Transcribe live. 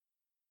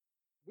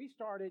We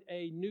started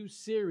a new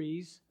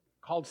series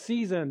called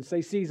Seasons.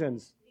 Say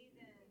Seasons.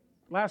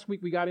 Last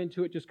week we got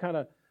into it just kind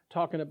of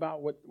talking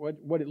about what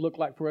it looked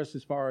like for us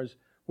as far as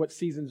what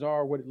seasons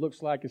are, what it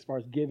looks like as far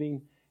as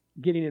giving,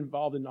 getting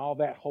involved in all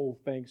that whole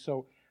thing.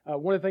 So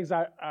one of the things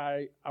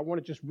I want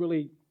to just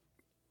really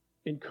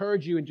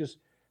encourage you and just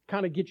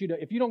kind of get you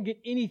to, if you don't get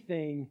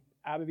anything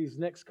out of these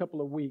next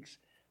couple of weeks,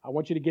 I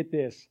want you to get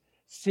this.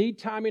 Seed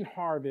time and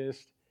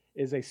harvest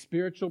is a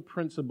spiritual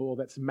principle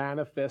that's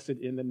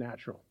manifested in the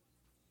natural.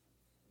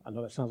 I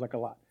know that sounds like a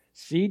lot.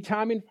 Seed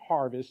time and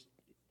harvest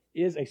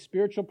is a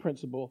spiritual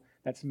principle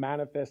that's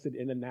manifested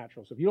in the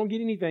natural. So if you don't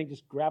get anything,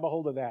 just grab a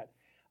hold of that.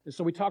 And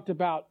so we talked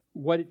about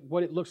what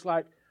it looks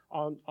like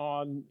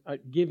on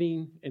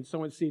giving and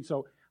sowing seed.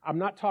 So I'm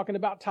not talking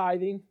about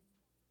tithing.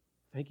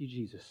 Thank you,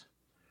 Jesus.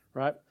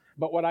 Right?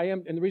 But what I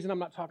am, and the reason I'm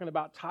not talking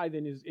about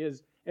tithing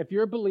is if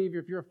you're a believer,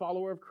 if you're a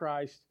follower of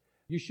Christ,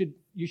 you should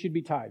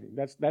be tithing.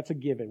 That's a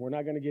given. We're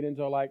not going to get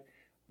into like,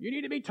 you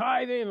need to be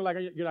tithing. Like,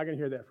 you're not going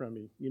to hear that from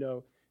me. You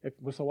know,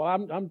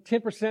 I'm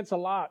 10%'s a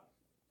lot.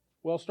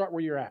 Well, start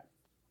where you're at.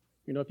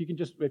 You know, if you can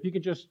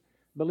just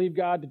believe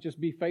God to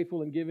just be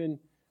faithful and giving,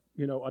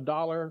 you know,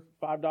 $1,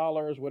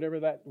 $5, whatever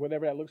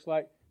that looks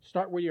like,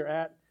 start where you're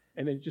at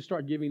and then just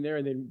start giving there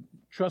and then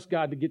trust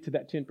God to get to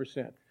that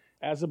 10%.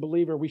 As a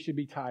believer, we should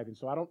be tithing.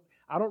 So I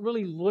don't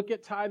really look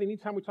at tithing.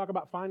 Anytime we talk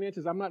about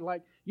finances, I'm not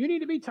like, you need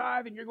to be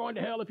tithing, you're going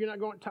to hell if you're not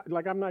going to tithe.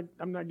 Like, I'm not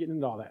getting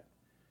into all that.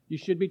 You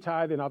should be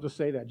tithing. I'll just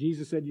say that.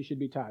 Jesus said you should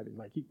be tithing.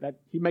 Like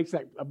he makes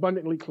that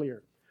abundantly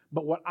clear.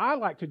 But what I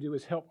like to do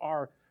is help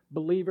our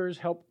believers,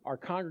 help our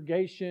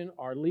congregation,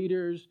 our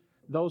leaders,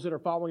 those that are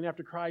following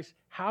after Christ,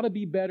 how to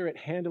be better at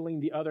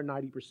handling the other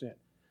 90%.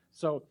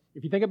 So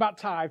if you think about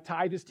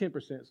tithe is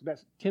 10%. So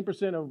that's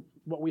 10% of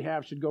what we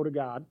have should go to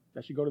God.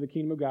 That should go to the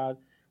kingdom of God,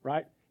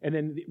 right? And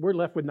then we're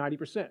left with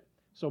 90%.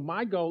 So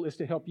my goal is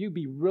to help you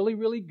be really,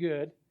 really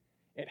good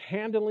at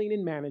handling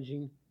and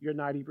managing your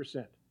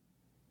 90%.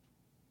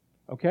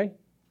 Okay?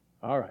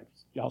 All right.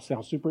 Y'all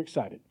sound super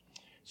excited.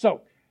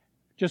 So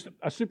just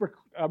a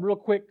real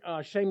quick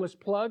shameless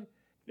plug.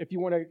 If you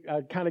want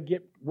to kind of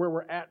get where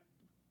we're at,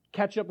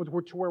 catch up with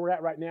where we're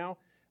at right now.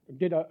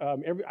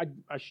 I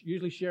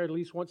usually share at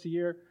least once a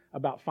year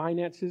about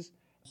finances.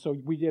 So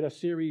we did a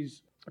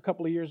series a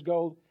couple of years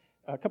ago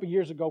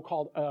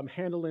called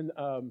Handling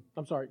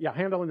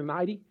the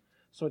 90.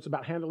 So it's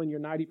about handling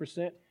your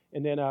 90%.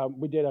 And then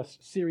we did a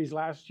series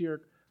last year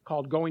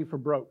called Going for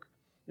Broke.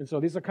 And so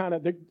these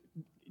are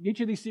each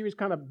of these series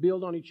kind of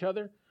build on each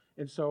other.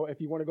 And so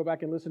if you want to go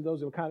back and listen to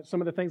those, some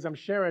of the things I'm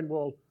sharing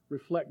will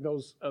reflect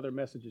those other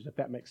messages, if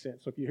that makes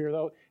sense. So if you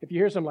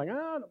hear something like,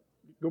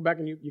 go back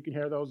and you can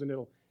hear those and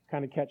it'll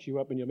kind of catch you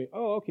up and you'll be,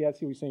 oh, okay, I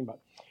see what you're saying about.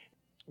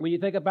 When you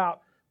think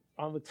about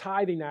on the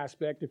tithing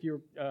aspect,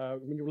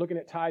 when you're looking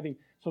at tithing,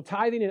 so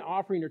tithing and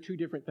offering are two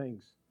different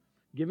things.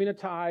 Giving a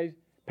tithe,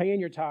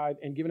 paying your tithe,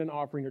 and giving an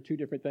offering are two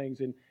different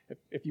things. And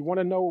if you want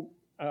to know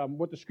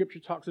what the Scripture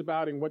talks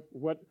about and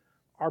what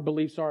our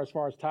beliefs are as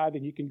far as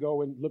tithing, you can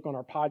go and look on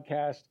our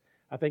podcast.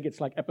 I think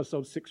it's like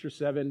episode 6 or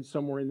 7,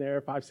 somewhere in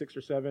there, 5, 6,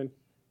 or 7.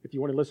 If you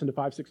want to listen to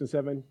 5, 6, and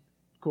 7,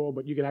 cool.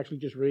 But you can actually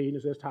just read, and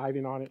it says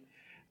tithing on it.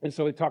 And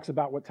so it talks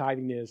about what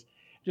tithing is.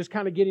 Just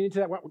kind of getting into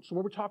that. So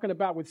what we're talking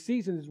about with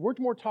seasons is we're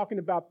more talking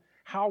about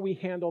how we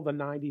handle the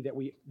 90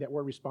 that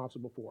we're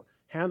responsible for.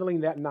 Handling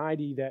that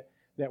 90 that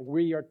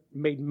we are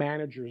made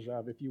managers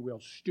of, if you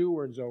will,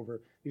 stewards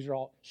over. These are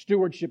all,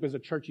 stewardship is a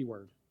churchy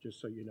word, just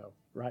so you know,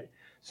 right?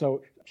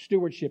 So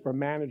stewardship or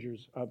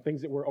managers of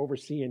things that we're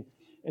overseeing.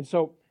 And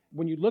so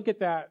when you look at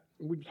that,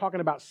 we're talking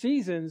about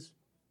seasons.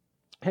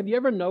 Have you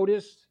ever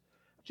noticed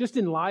just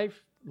in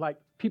life, like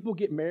people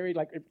get married,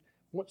 like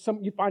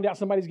you find out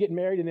somebody's getting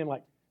married and then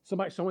like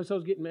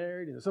so-and-so's getting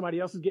married and somebody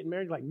else is getting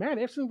married. Like, man,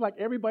 it seems like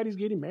everybody's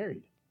getting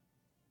married.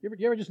 You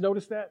ever just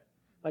notice that?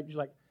 Like, you're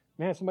like,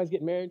 man, somebody's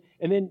getting married.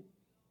 And then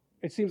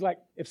it seems like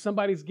if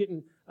somebody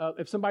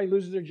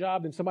loses their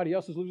job, then somebody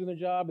else is losing their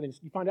job. And then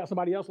you find out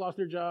somebody else lost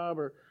their job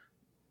or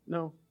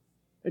no.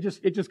 It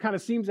just kind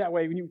of seems that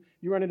way when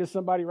you run into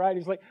somebody, right?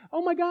 It's like,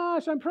 oh my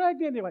gosh, I'm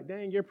pregnant. They're like,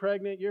 dang, you're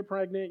pregnant.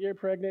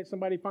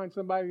 Somebody finds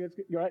somebody that's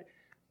right.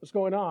 What's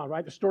going on,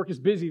 right? The stork is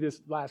busy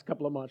this last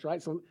couple of months,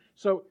 right?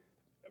 So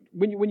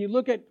when you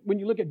look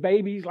at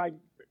babies, like,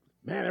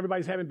 man,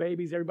 everybody's having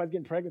babies, everybody's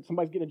getting pregnant,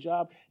 somebody's getting a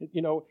job,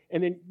 you know,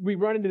 and then we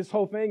run into this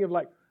whole thing of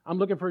like, I'm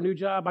looking for a new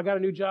job, I got a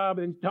new job,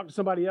 and then talk to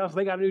somebody else,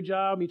 they got a new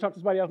job, and you talk to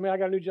somebody else, man, I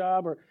got a new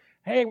job, or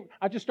hey,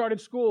 I just started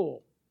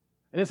school.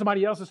 And then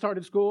somebody else has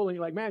started school, and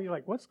you're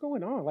like, what's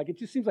going on? Like, it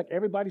just seems like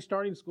everybody's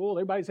starting school,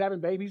 everybody's having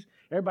babies,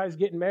 everybody's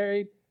getting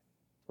married,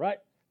 right?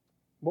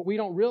 But we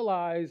don't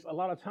realize a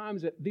lot of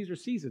times that these are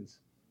seasons.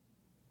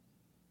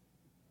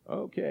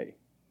 Okay,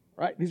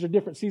 right? These are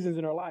different seasons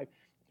in our life.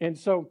 And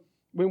so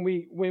when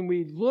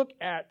we look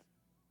at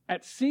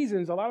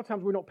seasons, a lot of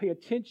times we don't pay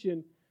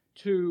attention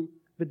to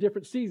the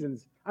different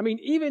seasons. I mean,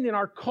 even in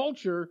our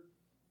culture,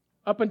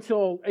 up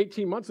until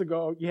 18 months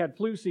ago, you had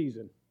flu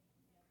season.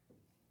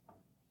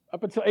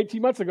 Up until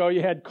 18 months ago,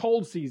 you had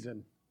cold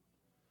season.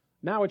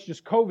 Now it's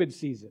just COVID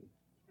season,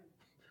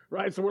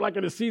 right? So we're like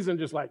in a season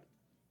just like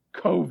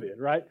COVID,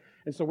 right?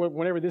 And so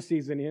whenever this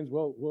season ends,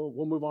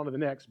 we'll move on to the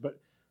next. But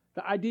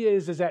the idea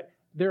is that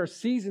there are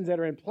seasons that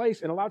are in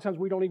place, and a lot of times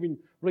we don't even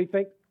really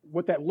think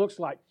what that looks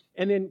like.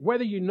 And then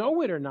whether you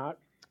know it or not,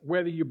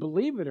 whether you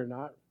believe it or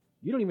not,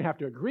 you don't even have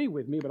to agree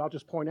with me, but I'll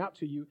just point out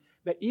to you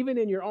that even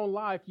in your own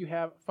life, you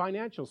have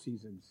financial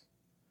seasons.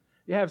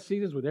 You have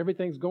seasons where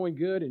everything's going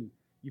good and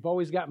you've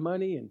always got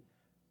money and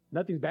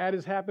nothing bad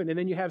has happened. And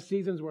then you have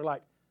seasons where,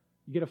 like,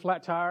 you get a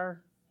flat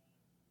tire,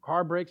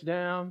 car breaks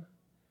down,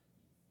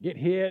 get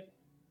hit,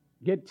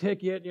 get a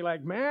ticket, and you're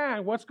like,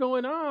 man, what's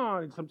going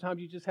on? And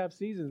sometimes you just have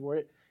seasons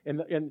where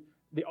and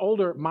the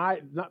older,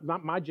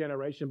 not my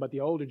generation, but the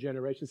older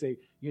generation say,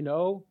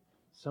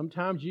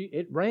 sometimes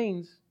it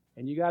rains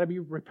and you got to be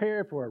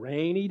prepared for a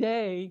rainy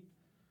day.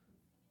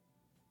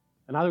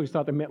 And I always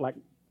thought they meant like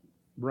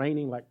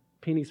raining, like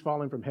pennies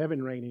falling from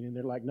heaven raining. And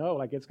they're like, no,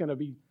 like it's going to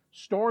be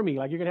stormy.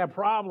 Like you're going to have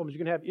problems.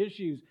 You're going to have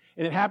issues.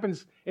 And it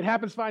happens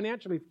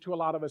financially to a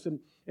lot of us. And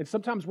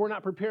sometimes we're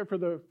not prepared for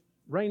the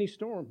rainy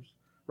storms,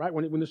 right?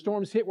 When the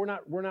storms hit,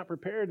 we're not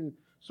prepared. And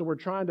so we're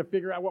trying to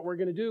figure out what we're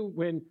going to do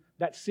when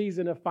that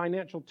season of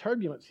financial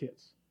turbulence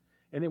hits.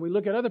 And then we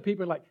look at other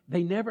people like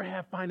they never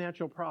have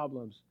financial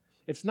problems.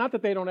 It's not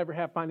that they don't ever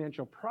have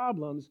financial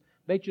problems.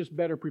 They just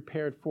better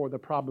prepared for the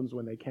problems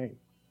when they came.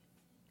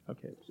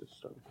 Okay, let's just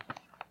start.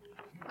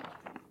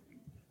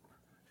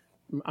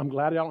 I'm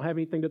glad I don't have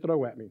anything to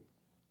throw at me.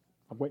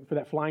 I'm waiting for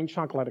that flying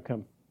chancla to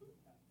come.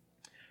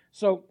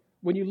 So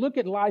when you look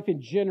at life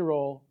in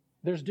general,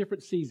 there's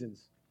different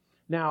seasons.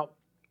 Now,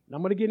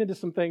 I'm going to get into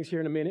some things here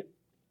in a minute,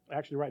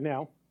 actually right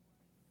now.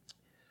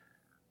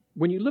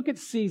 When you look at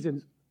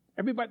seasons,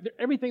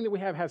 everything that we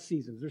have has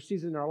seasons. There's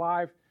seasons in our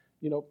life,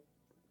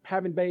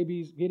 having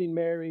babies, getting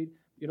married,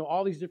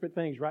 all these different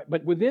things, right?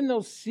 But within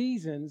those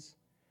seasons,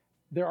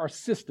 there are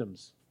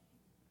systems.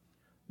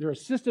 There are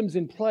systems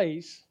in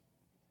place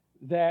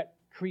that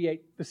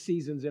create the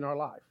seasons in our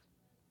life.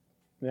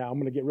 Now, I'm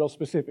going to get real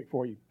specific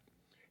for you.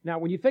 Now,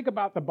 when you think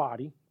about the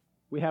body,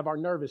 we have our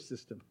nervous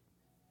system,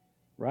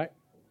 right?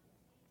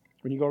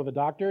 When you go to the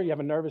doctor, you have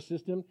a nervous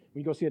system.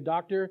 When you go see a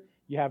doctor,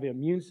 you have the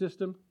immune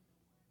system,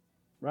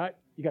 right?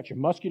 You got your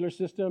muscular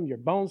system, your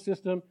bone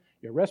system,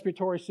 your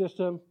respiratory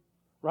system,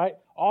 right?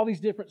 All these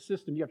different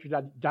systems. You got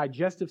your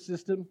digestive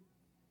system,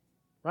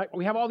 right?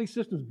 We have all these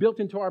systems built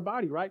into our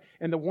body, right?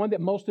 And the one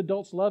that most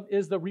adults love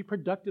is the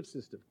reproductive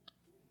system.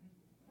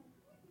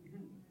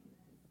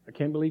 I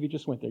can't believe you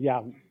just went there.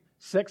 Yeah,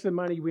 sex and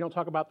money, we don't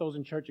talk about those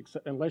in church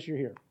unless you're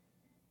here,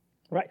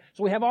 right?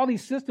 So we have all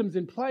these systems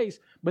in place,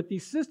 but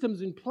these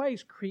systems in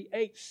place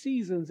create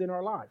seasons in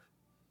our life.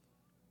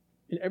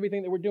 In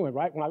everything that we're doing,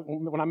 right?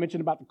 When I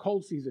mentioned about the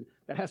cold season,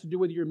 that has to do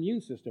with your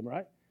immune system,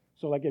 right?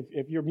 So like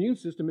if your immune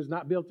system is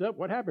not built up,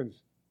 what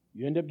happens?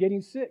 You end up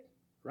getting sick,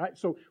 right?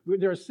 So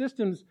there are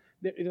systems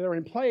that are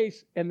in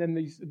place, and then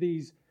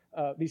these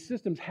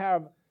systems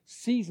have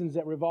seasons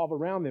that revolve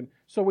around them.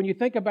 So when you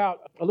think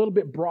about a little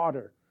bit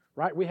broader,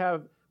 right? We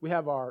have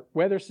our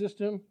weather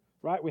system,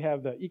 right? We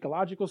have the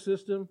ecological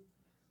system,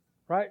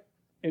 right?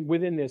 And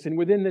within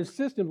this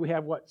system, we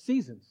have what?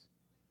 Seasons,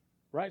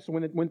 right? So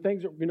when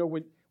things are,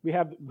 when we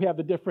have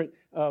the different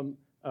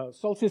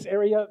solstice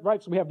area,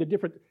 right? So we have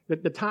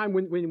the time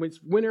when it's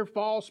winter,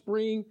 fall,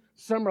 spring,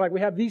 summer. Like we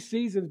have these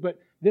seasons, but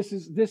this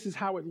is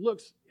how it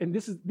looks, and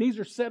these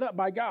are set up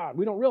by God.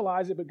 We don't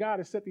realize it, but God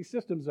has set these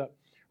systems up,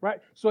 right?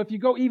 So if you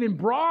go even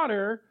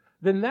broader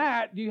than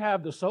that, you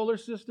have the solar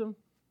system,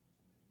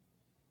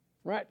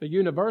 right? The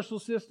universal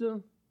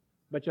system.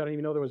 Bet you I didn't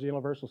even know there was a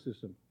universal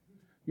system.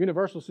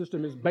 Universal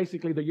system is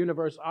basically the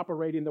universe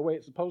operating the way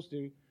it's supposed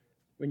to.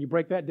 When you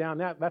break that down,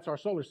 that's our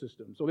solar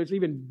system. So it's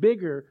even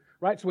bigger,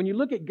 right? So when you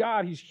look at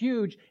God, He's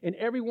huge, and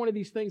every one of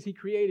these things He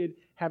created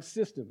have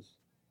systems.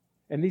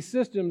 And these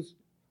systems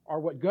are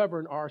what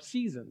govern our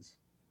seasons.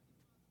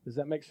 Does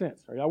that make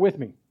sense? Are y'all with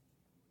me?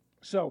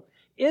 So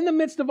in the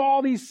midst of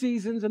all these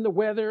seasons and the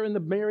weather and the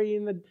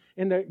marrying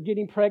and the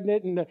getting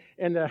pregnant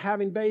and the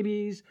having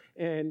babies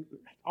and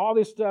all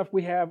this stuff,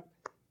 we have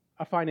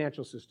a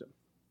financial system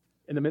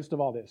in the midst of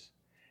all this.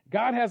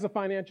 God has a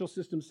financial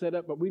system set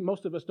up, but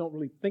most of us don't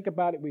really think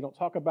about it. We don't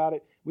talk about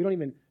it. We don't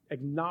even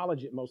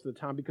acknowledge it most of the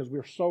time because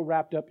we're so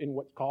wrapped up in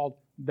what's called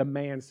the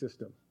man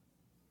system.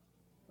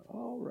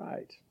 All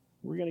right.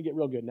 We're going to get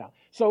real good now.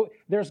 So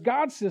there's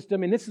God's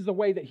system, and this is the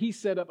way that He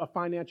set up a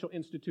financial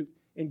institute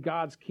in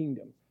God's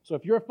kingdom. So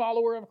if you're a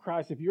follower of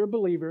Christ, if you're a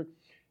believer,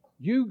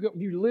 you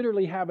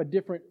literally have a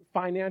different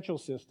financial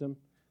system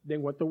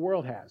than what the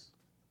world has.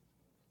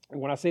 And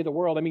when I say the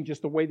world, I mean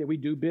just the way that we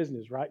do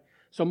business, right?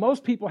 So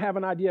most people have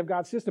an idea of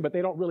God's system, but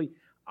they don't really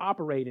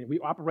operate in it. We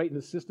operate in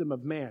the system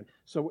of man.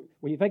 So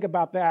when you think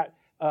about that,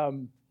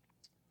 when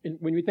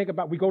we think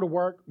about we go to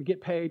work, we get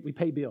paid, we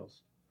pay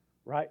bills,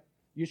 right?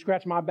 You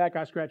scratch my back,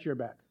 I scratch your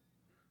back.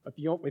 If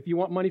you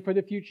want money for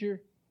the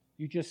future,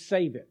 you just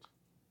save it.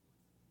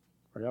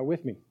 Are y'all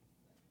with me?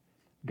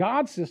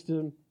 God's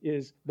system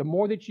is the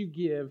more that you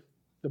give,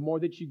 the more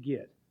that you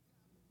get.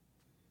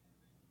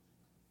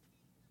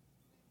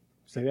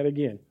 Say that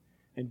again.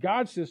 In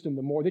God's system,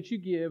 the more that you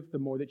give, the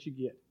more that you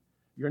get.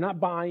 You're not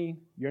buying,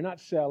 you're not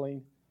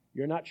selling,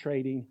 you're not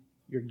trading,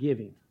 you're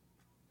giving.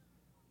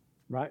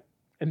 Right?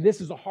 And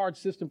this is a hard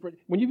system for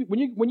when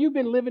you've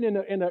been living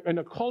in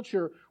a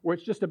culture where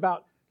it's just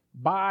about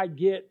buy,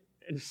 get,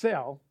 and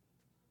sell.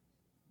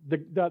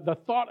 The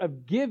thought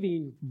of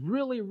giving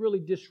really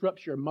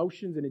disrupts your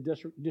emotions, and it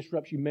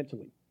disrupts you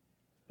mentally.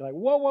 You're like,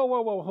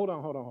 whoa, hold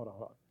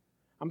on.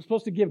 I'm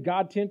supposed to give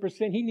God 10%. He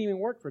didn't even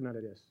work for none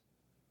of this.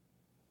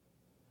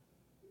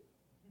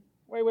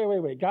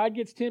 Wait. God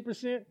gets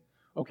 10%?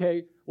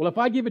 Okay. Well, if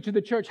I give it to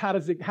the church, how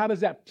does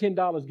that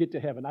 $10 get to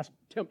heaven?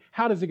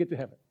 How does it get to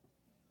heaven?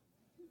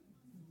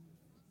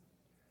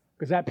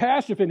 Because that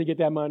pastor finna get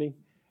that money,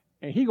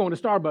 and he going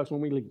to Starbucks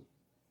when we leave.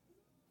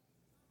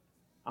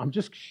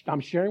 I'm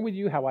sharing with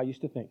you how I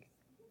used to think.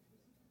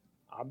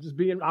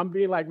 I'm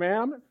being like,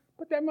 man,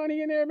 put that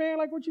money in there, man.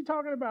 Like, what you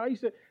talking about?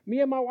 Me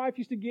and my wife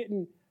used to get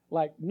in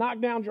like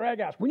knockdown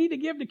dragouts. We need to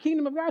give the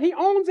kingdom of God. He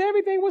owns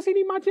everything. What's he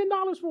need my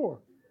 $10 for?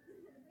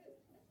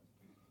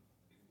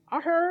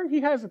 I heard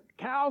he has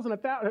cows and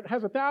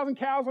has 1,000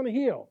 cows on the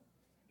hill.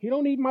 He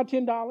don't need my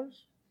 $10.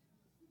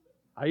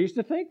 I used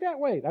to think that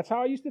way. That's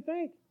how I used to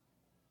think.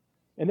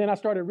 And then I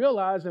started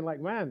realizing, like,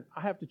 man,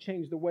 I have to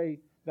change the way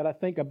that I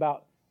think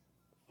about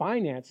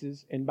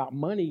finances and about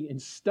money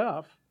and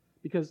stuff,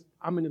 because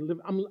I'm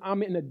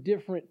in a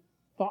different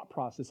thought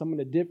process. I'm in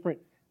a different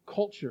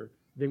culture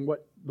than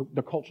what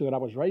the culture that I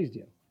was raised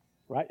in,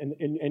 right?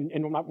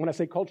 And when I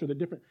say culture,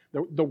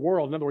 the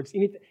world. In other words,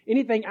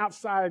 anything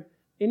outside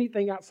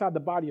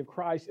the body of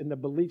Christ and the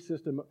belief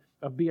system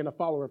of being a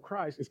follower of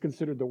Christ is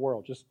considered the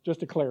world. Just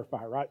to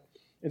clarify, right?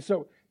 And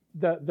so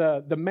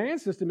the man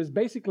system is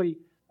basically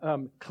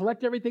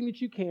collect everything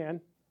that you can,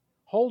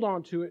 hold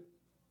on to it,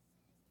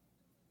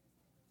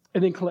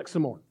 and then collect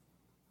some more.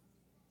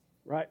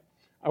 Right?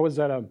 I was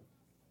at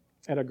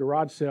a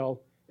garage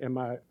sale, and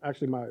my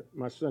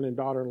son and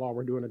daughter-in-law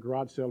were doing a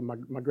garage sale.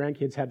 My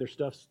grandkids had their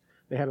stuff;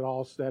 they had it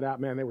all set out.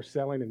 Man, they were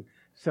selling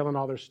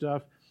all their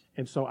stuff.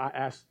 And so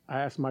I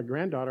asked my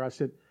granddaughter. I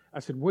said,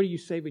 what are you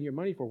saving your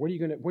money for? What are you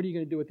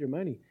gonna do with your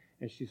money?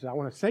 And she said, I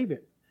want to save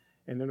it.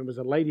 And then there was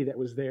a lady that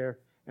was there,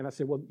 and I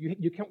said, well,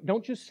 you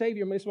don't just save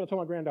your money. This is what I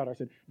told my granddaughter. I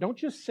said, don't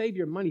just save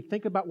your money.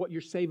 Think about what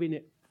you're saving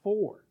it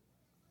for.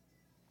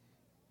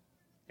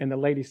 And the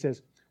lady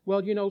says,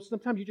 well,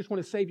 sometimes you just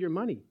want to save your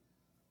money.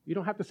 You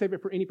don't have to save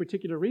it for any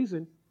particular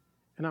reason.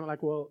 And I'm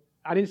like, well,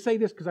 I didn't say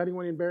this because I didn't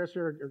want to embarrass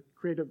her or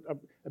create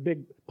a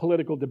big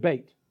political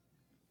debate.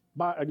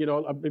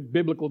 A big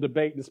biblical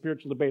debate and a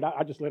spiritual debate.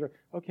 I just let her,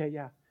 okay,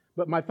 yeah.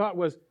 But my thought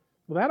was,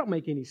 well, that don't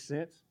make any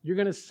sense. You're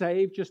going to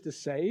save just to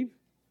save?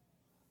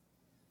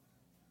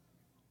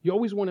 You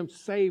always want to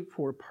save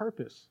for a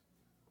purpose.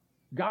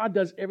 God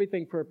does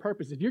everything for a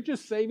purpose. If you're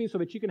just saving so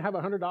that you can have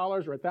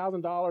 $100 or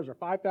 $1,000 or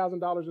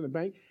 $5,000 in the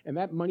bank and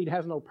that money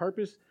has no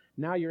purpose,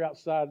 now you're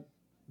outside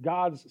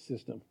God's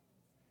system.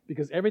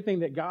 Because everything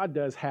that God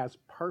does has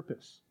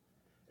purpose.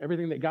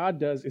 Everything that God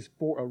does is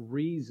for a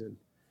reason.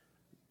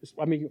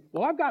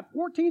 Well, I've got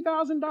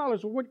 $14,000. Well,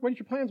 what are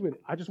your plans with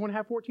it? I just want to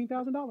have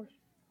 $14,000.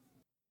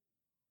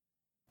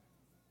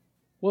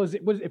 Well,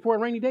 was it for a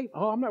rainy day?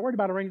 Oh, I'm not worried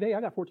about a rainy day.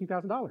 I got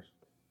 $14,000.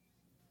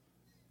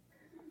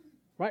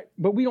 Right?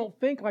 But we don't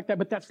think like that.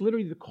 But that's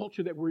literally the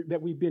culture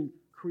that we've been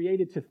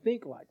created to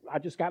think like. I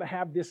just got to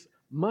have this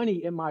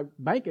money in my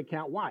bank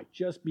account. Why?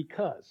 Just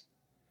because.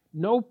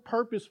 No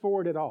purpose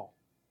for it at all.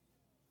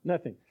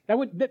 Nothing. Let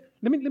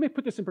me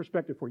put this in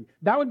perspective for you.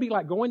 That would be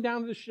like going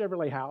down to the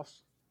Chevrolet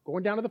house,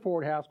 going down to the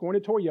Ford house, going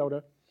to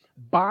Toyota,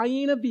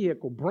 buying a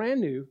vehicle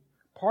brand new,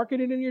 parking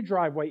it in your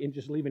driveway, and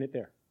just leaving it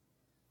there.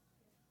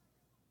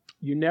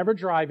 You never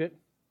drive it.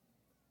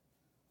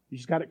 You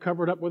just got it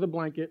covered up with a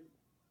blanket,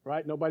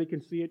 right? Nobody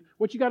can see it.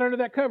 What you got under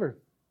that cover?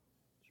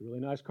 It's a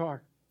really nice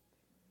car.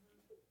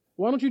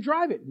 Why don't you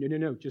drive it?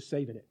 No, just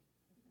saving it.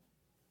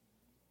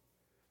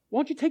 Why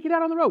don't you take it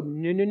out on the road?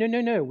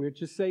 No, we're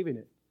just saving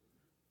it.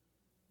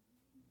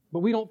 But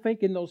we don't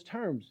think in those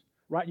terms,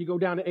 right? You go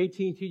down to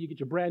AT&T, you get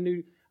your brand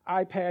new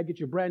iPad, get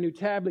your brand new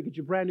tablet, get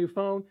your brand new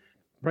phone,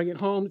 bring it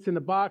home, it's in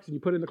the box, and you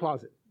put it in the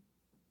closet.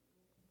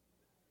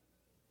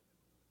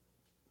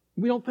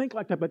 We don't think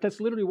like that, but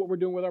that's literally what we're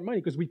doing with our money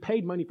because we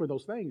paid money for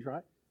those things,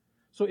 right?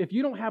 So if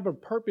you don't have a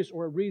purpose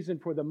or a reason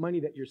for the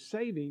money that you're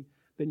saving,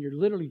 then you're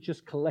literally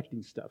just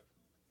collecting stuff.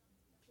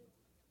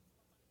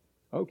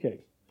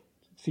 Okay.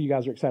 See, you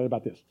guys are excited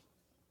about this.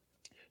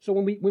 So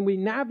when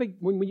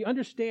we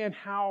understand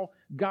how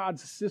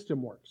God's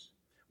system works,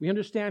 we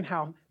understand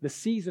how the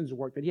seasons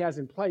work that He has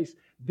in place,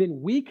 then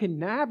we can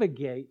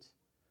navigate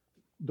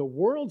the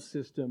world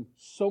system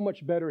so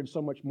much better and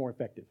so much more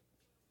effective.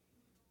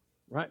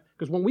 Right?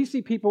 Because when we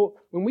see people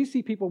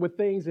with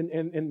things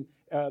and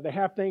they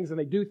have things and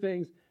they do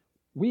things,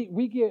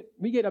 we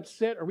get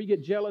upset or we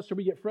get jealous or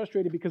we get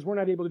frustrated because we're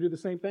not able to do the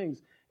same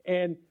things.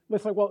 And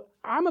it's like, well,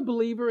 I'm a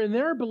believer and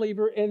they're a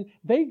believer and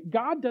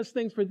God does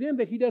things for them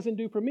that He doesn't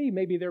do for me.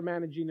 Maybe they're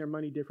managing their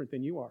money different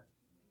than you are.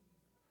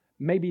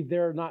 Maybe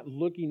they're not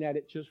looking at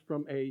it just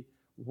from a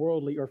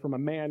worldly or from a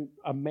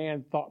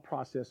man thought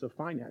process of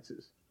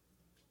finances.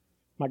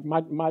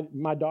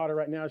 My daughter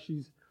right now,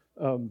 she's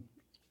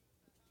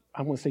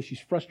I want to say she's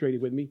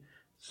frustrated with me.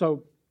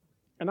 So,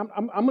 and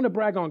I'm going to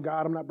brag on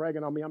God. I'm not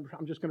bragging on me.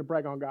 I'm just going to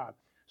brag on God.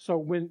 So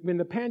when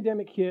the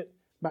pandemic hit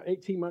about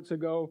 18 months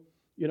ago,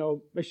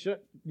 they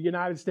shut the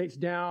United States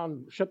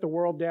down, shut the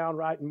world down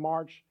right in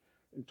March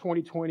in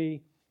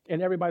 2020.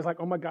 And everybody's like,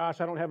 oh my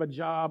gosh, I don't have a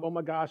job. Oh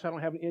my gosh, I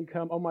don't have an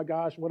income. Oh my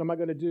gosh, what am I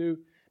going to do?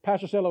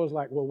 Pastor Stella was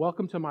like, well,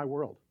 welcome to my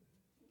world.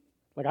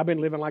 Like, I've been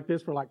living like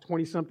this for like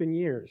 20-something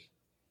years.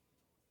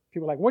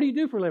 People are like, what do you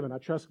do for a living? I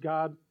trust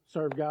God,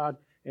 serve God,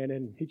 and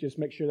then he just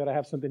makes sure that I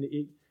have something to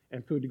eat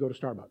and food to go to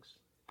Starbucks.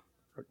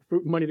 Or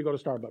money to go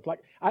to Starbucks.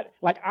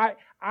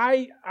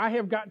 I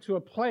have gotten to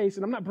a place,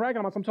 and I'm not bragging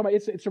on myself, I'm talking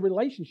about it's a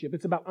relationship.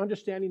 It's about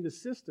understanding the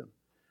system,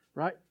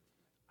 right?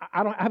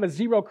 I have a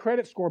 0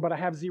 credit score, but I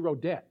have 0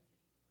 debt.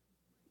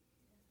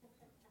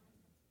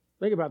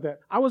 Think about that.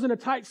 I was in a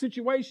tight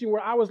situation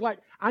where I was like,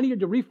 I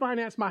needed to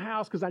refinance my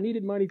house because I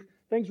needed money.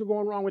 Things were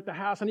going wrong with the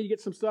house. I need to get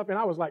some stuff. And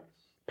I was like,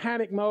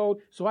 panic mode.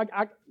 So I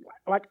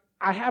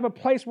have a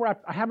place where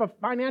I have a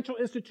financial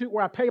institute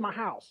where I pay my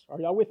house. Are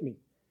y'all with me?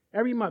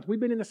 Every month. We've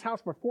been in this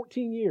house for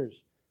 14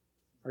 years.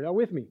 Are y'all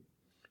with me?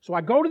 So I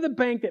go to the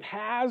bank that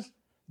has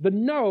the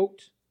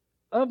note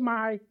of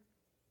my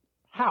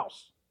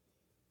house.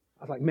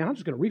 I was like, man, I'm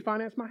just going to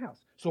refinance my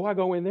house. So I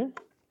go in there.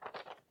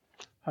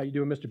 How you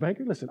doing, Mr.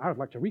 Banker? Listen, I would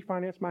like to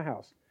refinance my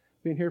house.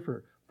 Been here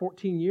for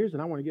 14 years,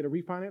 and I want to get a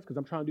refinance because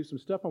I'm trying to do some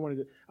stuff. I want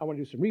to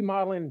do some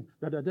remodeling.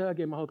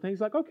 Get my whole thing.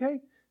 He's like, okay.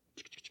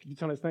 You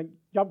tell this thing.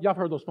 Y'all have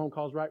heard those phone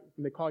calls, right?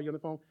 When they call you on the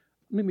phone.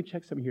 Let me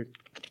check something here.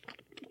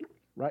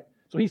 Right?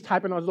 So he's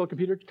typing on his little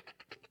computer.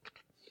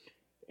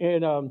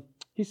 And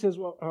he says,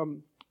 well,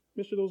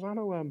 Mr.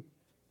 Lozano,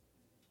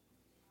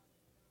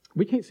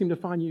 we can't seem to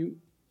find you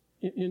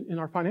in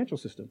our financial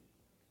system.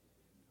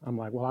 I'm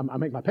like, well, I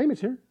make my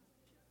payments here.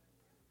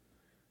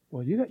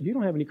 Well, you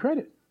don't have any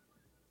credit.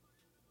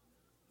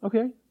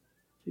 Okay.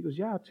 He goes,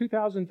 yeah,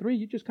 2003,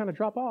 you just kind of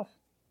drop off.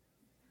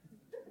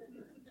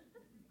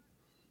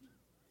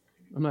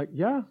 I'm like,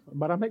 yeah,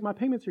 but I make my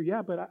payments here.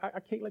 Yeah, but I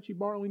can't let you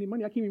borrow any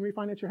money. I can't even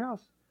refinance your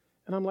house.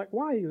 And I'm like,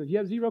 why? He goes, you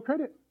have 0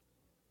 credit.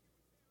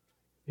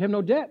 You have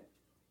no debt.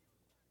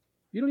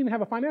 You don't even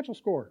have a financial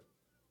score.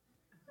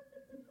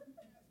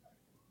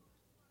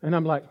 And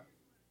I'm like,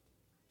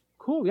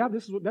 cool. Yeah,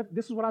 this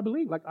is what I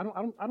believe. Like,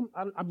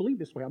 I believe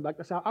this way. I'm like,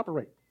 that's how I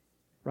operate.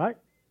 Right?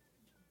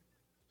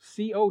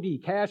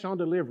 COD, cash on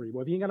delivery.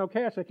 Well, if you ain't got no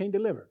cash, I can't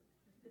deliver.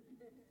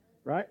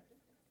 Right?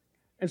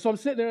 And so I'm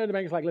sitting there at the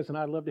bank. It's like, listen,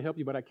 I'd love to help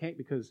you, but I can't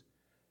because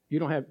you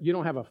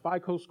don't have a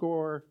FICO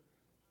score.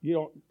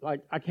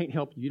 I can't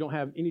help you. You don't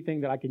have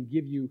anything that I can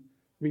give you,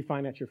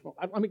 refinance your phone.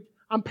 I mean,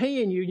 I'm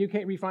paying you. You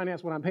can't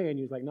refinance what I'm paying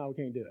you. He's like, no, we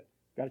can't do it.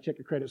 Got to check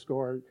your credit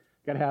score.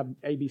 Got to have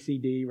A, B, C,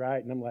 D,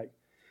 right? And I'm like,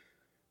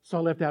 so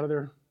I left out of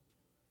there,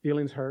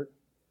 feelings hurt,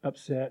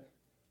 upset,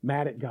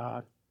 mad at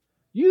God.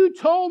 You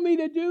told me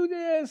to do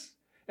this,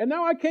 and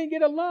now I can't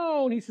get a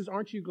loan. He says,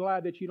 aren't you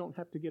glad that you don't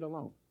have to get a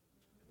loan?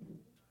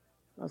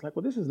 I was like,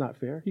 well, this is not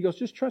fair. He goes,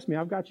 just trust me,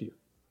 I've got you.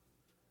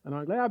 And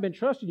I'm like, I've been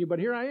trusting you, but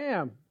here I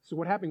am. So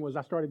what happened was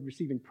I started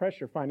receiving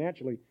pressure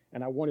financially,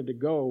 and I wanted to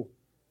go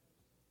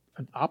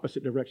an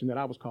opposite direction that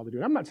I was called to do.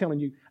 And I'm not telling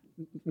you,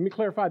 let me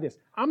clarify this.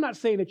 I'm not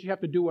saying that you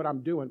have to do what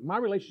I'm doing. My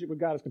relationship with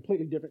God is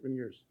completely different than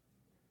yours.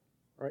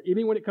 All right?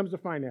 Even when it comes to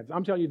finance,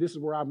 I'm telling you this is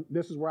where I'm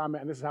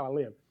at, and this is how I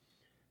live.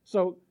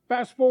 So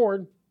fast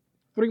forward,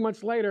 3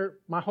 months later,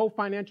 my whole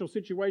financial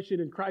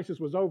situation and crisis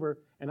was over,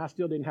 and I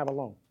still didn't have a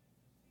loan.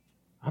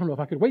 I don't know if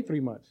I could wait 3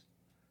 months.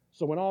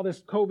 So when all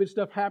this COVID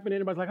stuff happened,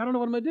 everybody's like, I don't know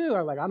what I'm going to do. I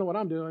was like, I know what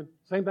I'm doing.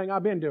 Same thing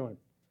I've been doing.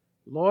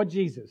 Lord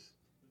Jesus,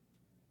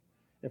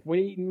 if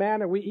we eating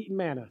manna, we eating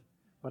manna.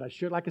 But I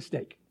sure like a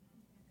steak.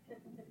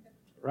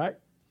 Right?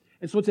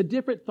 And so it's a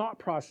different thought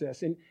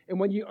process. And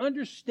when you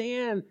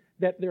understand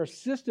that there are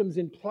systems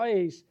in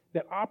place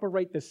that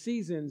operate the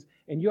seasons,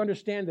 and you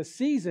understand the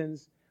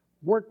seasons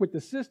work with the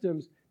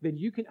systems, then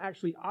you can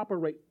actually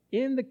operate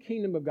in the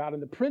kingdom of God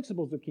and the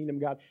principles of the kingdom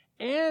of God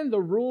and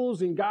the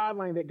rules and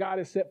guidelines that God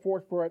has set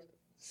forth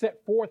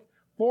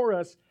for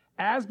us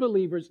as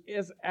believers,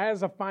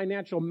 as a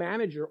financial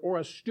manager or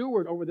a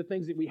steward over the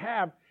things that we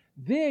have.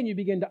 Then you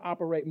begin to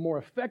operate more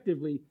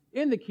effectively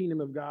in the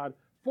kingdom of God,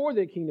 for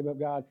the kingdom of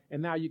God,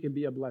 and now you can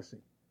be a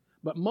blessing.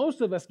 But most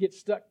of us get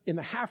stuck in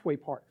the halfway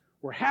part.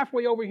 We're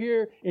halfway over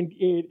here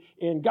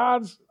in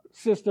God's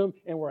system,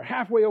 and we're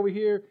halfway over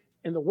here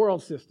in the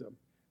world system,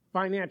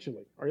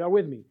 financially. Are y'all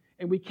with me?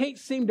 And we can't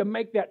seem to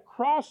make that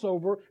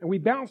crossover, and we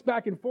bounce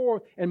back and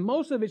forth, and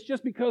most of it's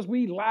just because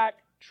we lack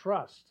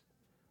trust.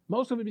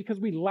 Most of it because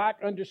we lack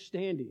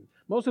understanding.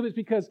 Most of it's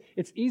because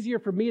it's easier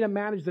for me to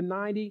manage the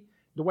 90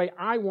 the way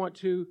I want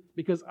to,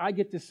 because I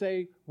get to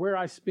say where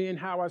I spend,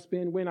 how I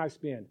spend, when I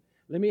spend.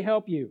 Let me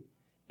help you.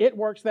 It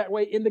works that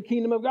way in the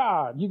kingdom of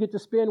God. You get to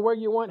spend where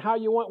you want, how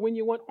you want, when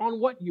you want, on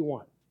what you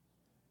want.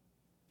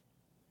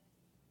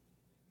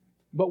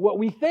 But what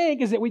we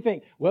think is that we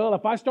think, well,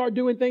 if I start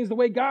doing things the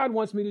way God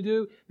wants me to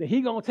do, then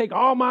He's going to take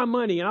all my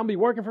money and I'll be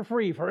working for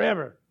free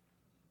forever.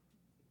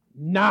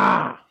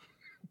 Nah,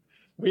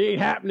 we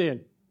ain't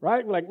happening.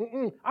 right? We're like,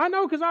 I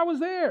know because I was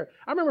there.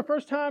 I remember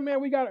first time,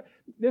 man, we got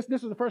this.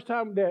 This was the first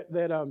time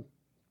that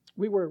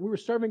we were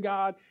serving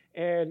God,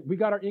 and we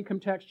got our income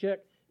tax check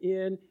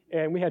in,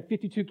 and we had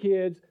 52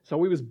 kids, so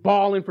we was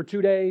balling for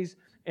 2 days.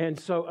 And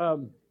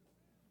so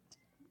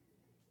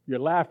you're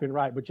laughing,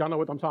 right? But y'all know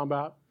what I'm talking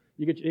about.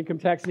 You get your income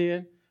tax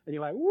in, and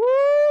you're like, woo,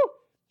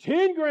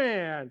 10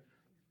 grand.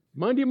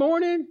 Monday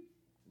morning,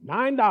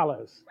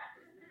 $9.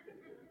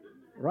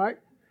 Right?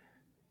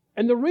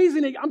 And the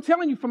reason, I'm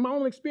telling you from my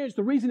own experience,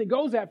 the reason it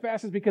goes that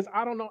fast is because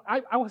I don't know,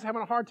 I was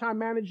having a hard time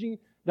managing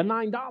the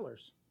 $9.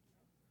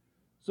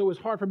 So it was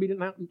hard for me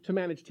to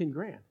manage 10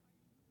 grand.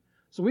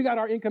 So we got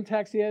our income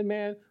tax in,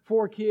 man,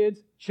 4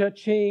 kids,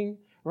 cha-ching,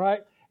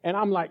 right? And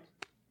I'm like,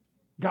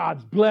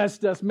 God's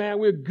blessed us, man.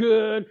 We're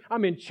good.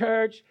 I'm in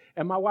church.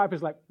 And my wife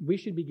is like, we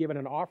should be giving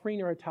an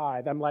offering or a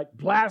tithe. I'm like,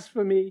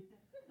 blasphemy.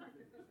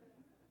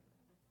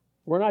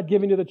 We're not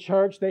giving to the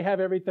church. They have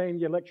everything.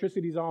 The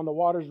electricity's on. The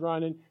water's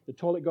running. The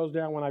toilet goes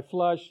down when I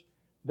flush.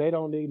 They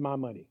don't need my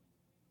money.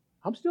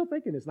 I'm still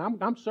thinking this. And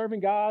I'm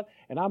serving God,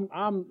 and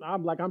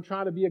I'm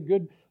trying to be a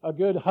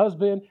good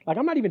husband. Like,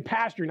 I'm not even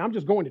pastoring. I'm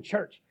just going to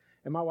church.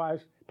 And my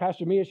wife,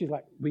 Pastor Mia, she's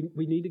like, we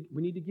need to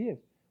give.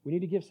 We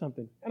need to give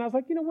something. And I was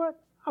like, you know what?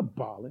 I'm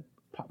balling.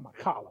 Pop my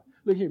collar.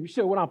 Look here, you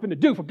show what I'm finna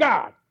do for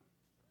God.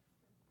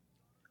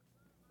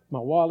 My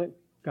wallet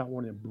got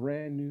one of them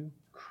brand new,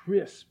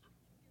 crisp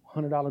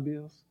 $100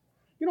 bills.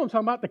 You know what I'm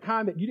talking about? The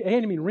kind that you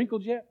ain't even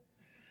wrinkled yet.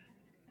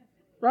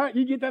 Right?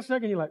 You get that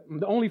second, you're like,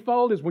 the only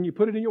fold is when you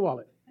put it in your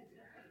wallet.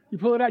 You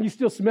pull it out, you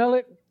still smell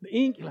it, the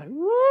ink, you're like,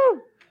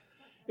 woo!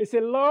 It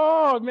said,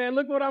 Lord, man,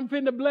 look what I'm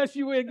finna bless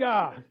you with,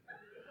 God.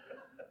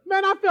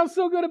 Man, I felt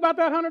so good about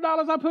that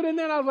 $100 I put in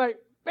there, and I was like,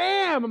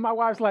 bam! And my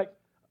wife's like,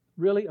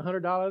 really,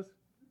 $100?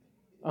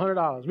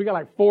 $100. We got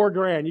like $4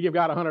 grand. You give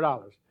God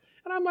 $100.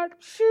 And I'm like,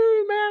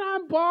 shoot, man,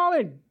 I'm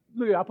balling.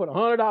 Look, I put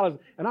 $100,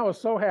 and I was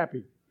so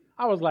happy.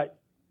 I was like,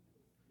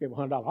 give a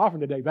 $100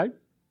 offering today, babe.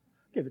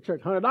 Give the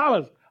church $100.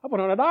 I put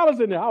 $100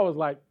 in there. I was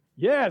like,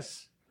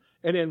 yes.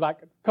 And then like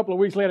a couple of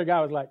weeks later,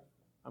 God was like,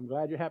 I'm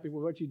glad you're happy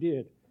with what you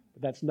did,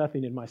 but that's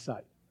nothing in my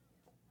sight.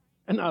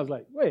 And I was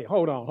like, wait,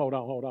 hold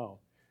on.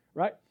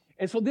 Right?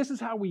 And so this is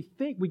how we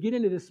think. We get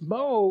into this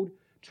mode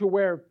to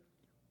where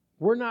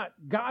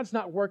God's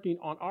not working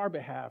on our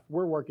behalf.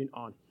 We're working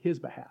on His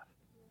behalf.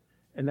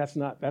 And that's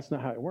not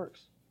how it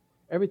works.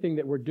 Everything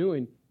that we're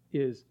doing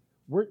is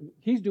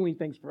He's doing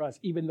things for us,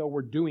 even though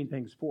we're doing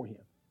things for Him.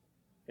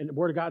 And the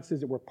Word of God says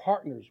that we're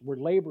partners, we're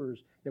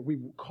laborers, that we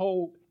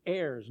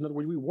co-heirs. In other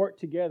words, we work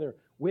together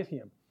with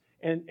Him.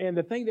 And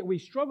the thing that we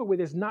struggle with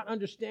is not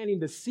understanding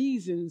the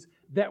seasons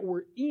that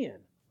we're in,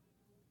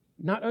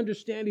 not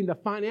understanding the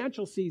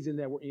financial season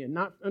that we're in,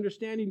 not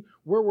understanding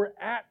where we're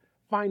at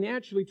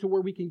financially to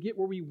where we can get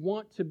where we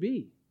want to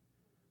be.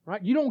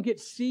 Right? You don't get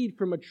seed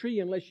from a tree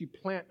unless you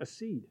plant a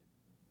seed.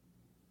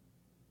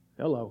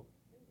 Hello.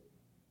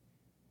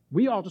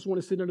 We all just want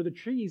to sit under the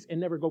trees and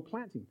never go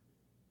planting.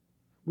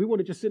 We want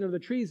to just sit under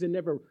the trees and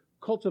never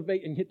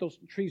cultivate and get those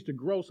trees to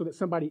grow so that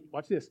somebody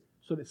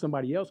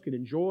else can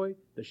enjoy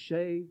the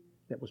shade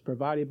that was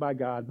provided by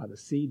God by the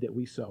seed that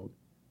we sowed.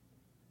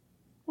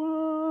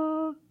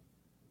 What?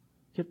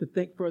 You have to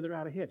think further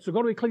out ahead. So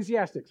go to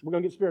Ecclesiastes. We're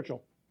going to get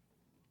spiritual.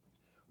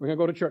 We're going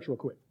to go to church real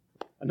quick.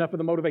 Enough of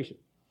the motivation.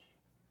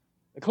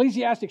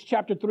 Ecclesiastes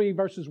chapter 3,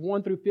 verses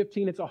 1 through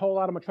 15. It's a whole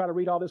lot. I'm going to try to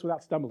read all this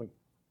without stumbling.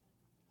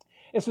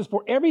 It says,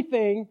 for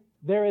everything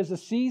there is a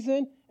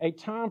season, a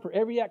time for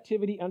every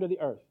activity under the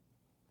earth.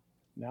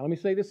 Now let me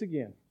say this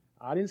again.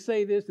 I didn't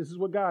say this. This is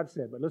what God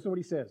said. But listen to what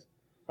He says.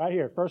 Right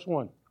here, first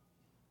one.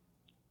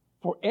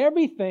 For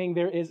everything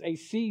there is a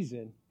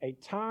season, a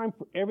time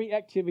for every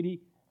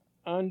activity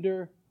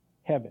under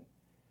heaven.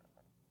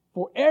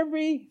 For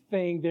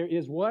everything there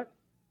is what?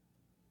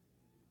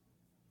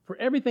 For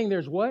everything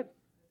there's what?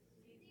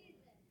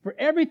 For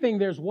everything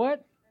there's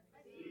what?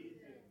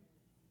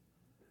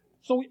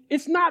 So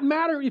it's not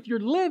matter if you're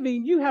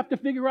living, you have to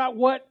figure out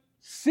what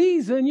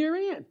season you're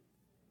in.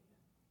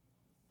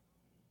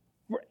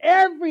 For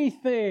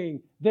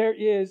everything there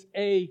is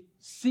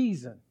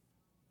season.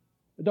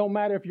 It don't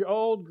matter if you're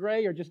old,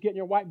 gray, or just getting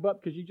your white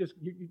butt because you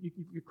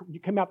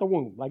come out the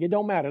womb. Like, it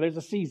don't matter. There's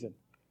a season.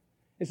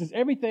 It says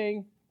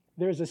everything,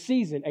 there's a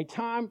season, a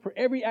time for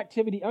every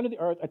activity under the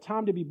earth, a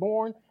time to be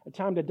born, a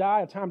time to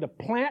die, a time to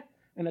plant,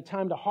 and a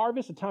time to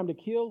harvest, a time to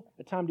kill,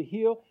 a time to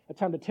heal, a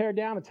time to tear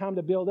down, a time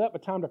to build up, a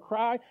time to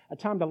cry, a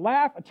time to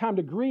laugh, a time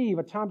to grieve,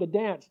 a time to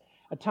dance,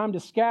 a time to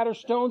scatter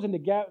stones and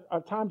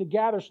a time to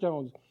gather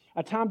stones,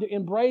 a time to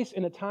embrace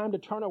and a time to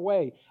turn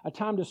away, a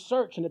time to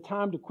search and a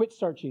time to quit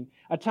searching,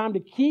 a time to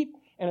keep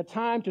and a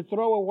time to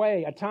throw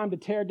away, a time to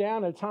tear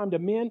down and a time to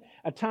mend,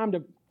 a time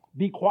to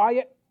be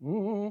quiet,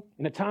 and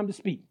a time to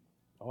speak.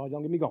 Oh,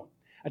 don't get me going.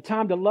 A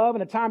time to love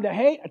and a time to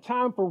hate, a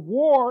time for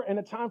war and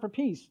a time for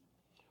peace.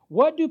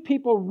 What do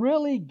people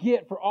really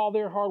get for all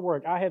their hard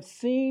work? I have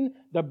seen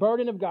the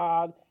burden of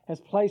God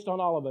has placed on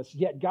all of us,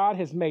 yet God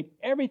has made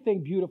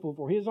everything beautiful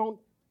for His own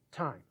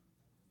time.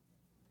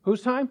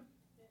 Whose time?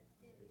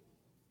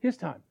 His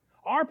time.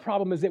 Our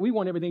problem is that we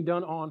want everything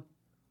done on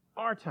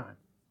our time.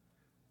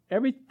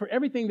 For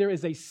everything there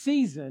is a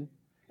season.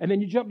 And then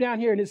you jump down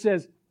here and it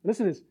says,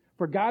 listen to this,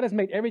 for God has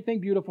made everything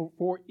beautiful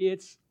for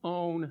its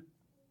own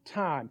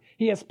time.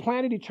 He has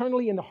planted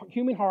eternally in the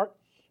human heart,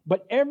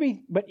 but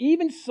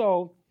even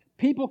so,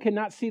 people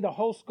cannot see the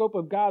whole scope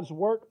of God's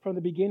work from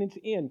the beginning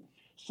to end.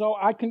 So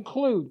I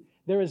conclude,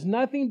 there is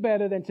nothing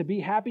better than to be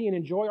happy and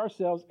enjoy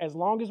ourselves as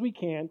long as we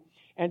can,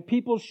 and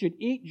people should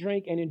eat,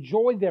 drink, and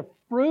enjoy the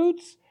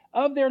fruits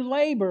of their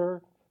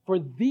labor, for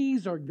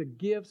these are the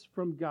gifts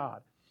from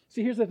God.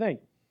 See, here's the thing.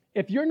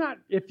 If you're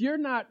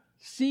not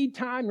seed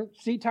time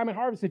and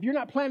harvest, if you're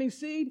not planting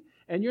seed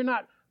and you're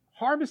not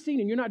harvesting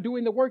and you're not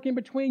doing the work in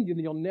between, then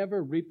you'll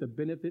never reap the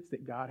benefits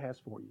that God has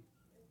for you.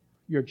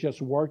 You're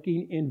just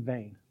working in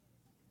vain.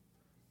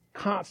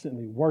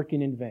 Constantly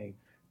working in vain.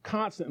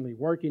 Constantly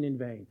working in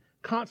vain.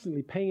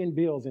 Constantly paying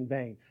bills in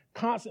vain.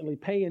 Constantly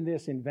paying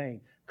this in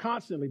vain.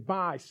 Constantly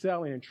buying,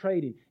 selling, and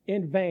trading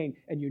in vain.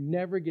 And you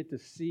never get to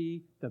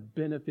see the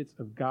benefits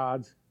of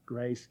God's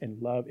grace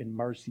and love and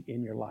mercy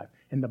in your life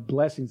and the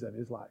blessings of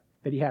His life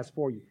that He has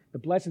for you. The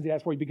blessings He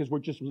has for you, because we're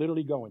just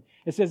literally going.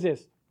 It says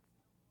this.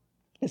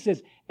 It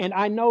says, and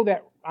I know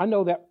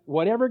that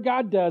whatever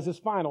God does is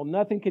final.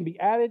 Nothing can be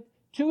added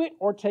to it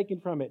or taken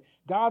from it.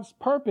 God's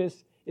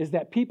purpose is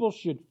that people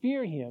should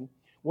fear Him.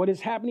 What is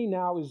happening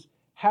now is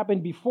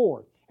happened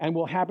before and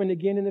will happen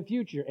again in the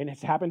future. And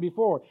it's happened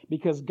before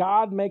because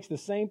God makes the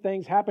same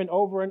things happen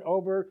over and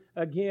over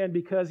again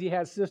because He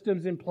has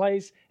systems in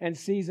place and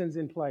seasons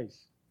in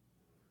place.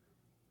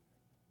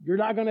 You're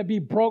not going to be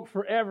broke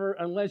forever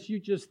unless you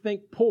just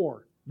think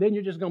poor. Then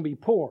you're just going to be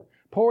poor.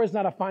 Poor is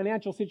not a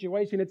financial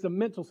situation. It's a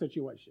mental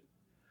situation.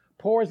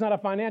 Poor is not a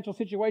financial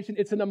situation.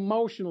 It's an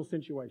emotional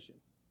situation.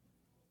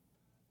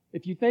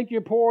 If you think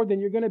you're poor, then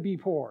you're going to be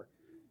poor.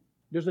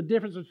 There's a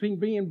difference between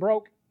being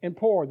broke and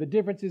poor. The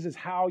difference is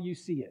how you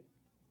see it.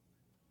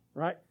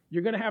 Right?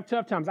 You're going to have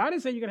tough times. I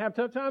didn't say you're going to have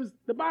tough times.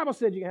 The Bible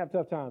said you're going to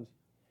have tough times.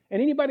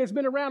 And anybody that's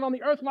been around on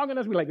the earth long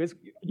enough will be like,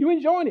 you're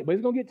enjoying it, but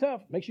it's going to get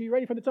tough. Make sure you're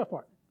ready for the tough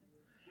part.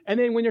 And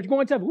then when you're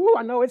going tough,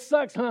 I know it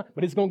sucks,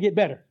 but it's going to get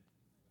better.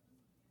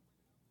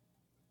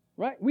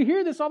 Right? We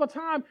hear this all the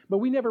time, but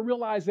we never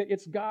realize that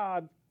it's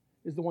God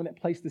is the one that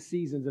placed the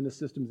seasons and the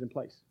systems in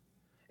place.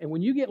 And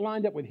when you get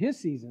lined up with His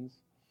seasons,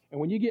 and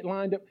when you get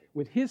lined up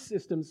with His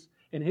systems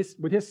and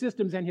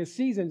His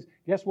seasons,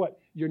 guess what?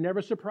 You're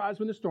never surprised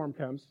when the storm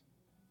comes.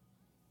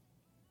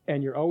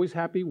 And you're always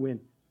happy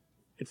when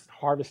it's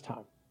harvest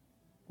time.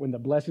 When the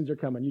blessings are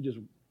coming,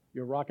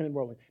 you're rocking and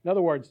rolling. In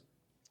other words,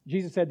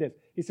 Jesus said this.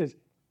 He says,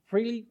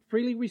 freely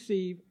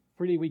receive,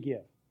 freely we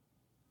give.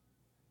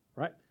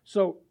 Right?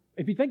 So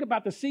if you think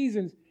about the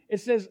seasons, it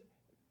says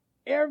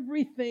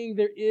everything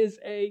there is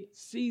a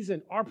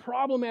season. Our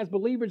problem as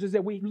believers is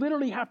that we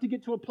literally have to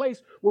get to a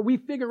place where we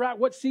figure out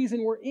what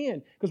season we're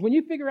in. Because when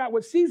you figure out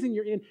what season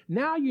you're in,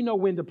 now you know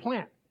when to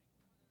plant.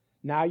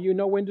 Now you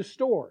know when to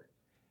store.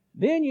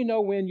 Then you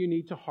know when you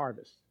need to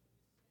harvest.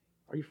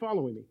 Are you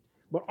following me?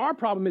 But our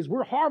problem is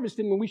we're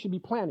harvesting when we should be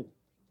planting.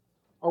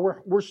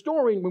 Or we're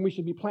storing when we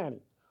should be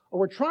planting. Or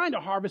we're trying to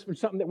harvest from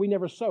something that we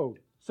never sowed,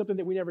 something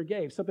that we never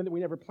gave, something that we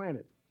never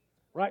planted.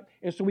 Right?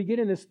 And so we get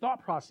in this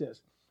thought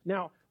process.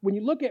 Now, when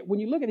you look at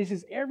it, it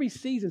says every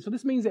season. So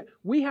this means that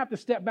we have to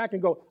step back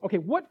and go, okay,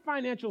 what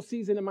financial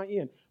season am I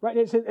in? Right?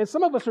 And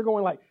some of us are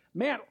going like,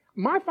 man,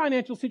 my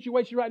financial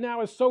situation right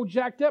now is so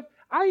jacked up,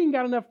 I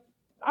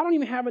don't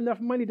even have enough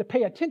money to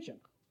pay attention.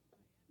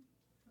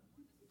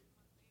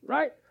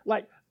 Right?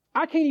 Like,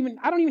 I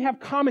don't even have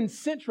common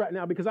sense right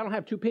now because I don't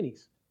have 2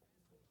 pennies.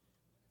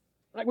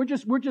 Like, we're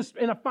just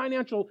in a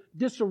financial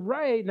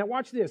disarray. Now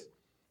watch this.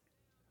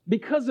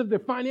 Because of the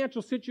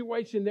financial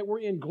situation that we're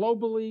in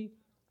globally,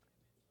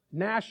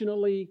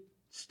 nationally,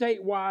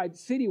 statewide,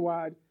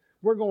 citywide,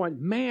 we're going,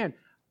 man,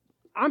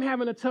 I'm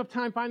having a tough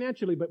time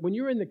financially. But when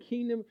you're in the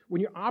kingdom,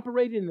 when you're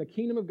operating in the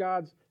kingdom of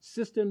God's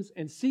systems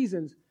and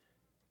seasons,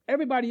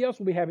 everybody else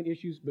will be having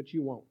issues, but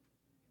you won't.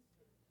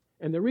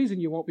 And the reason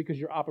you won't, because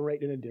you're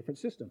operating in a different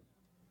system.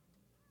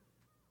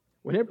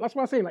 That's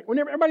why I'm saying, like,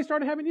 whenever everybody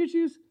started having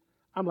issues,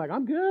 I'm like,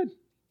 I'm good.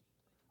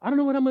 I don't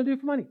know what I'm going to do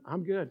for money.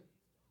 I'm good.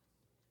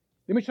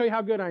 Let me show you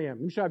how good I am.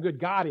 Let me show you how good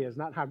God is,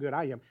 not how good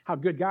I am. How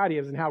good God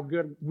is and how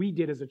good we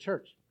did as a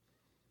church.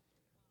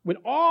 When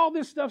all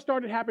this stuff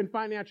started happening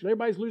financially,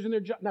 everybody's losing their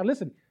job. Now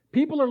listen,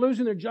 people are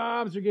losing their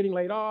jobs. They're getting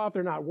laid off.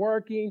 They're not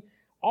working.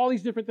 All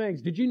these different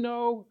things. Did you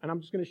know, and I'm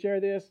just going to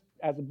share this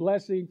as a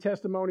blessing,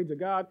 testimony to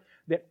God,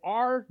 that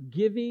our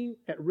giving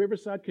at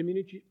Riverside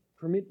Community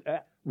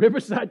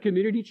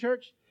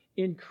Church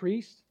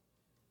increased?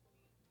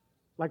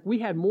 Like, we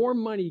had more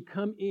money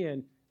come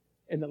in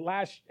the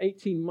last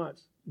 18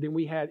 months than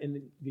we had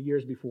in the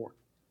years before.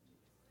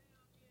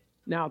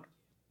 Now,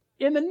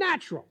 in the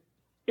natural,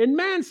 in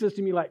man's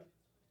system, you're like,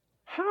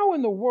 how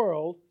in the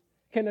world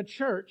can a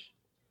church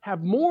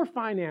have more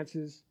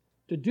finances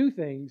to do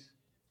things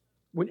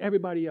when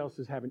everybody else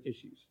is having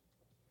issues?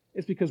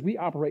 It's because we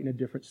operate in a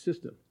different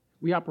system.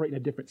 We operate in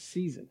a different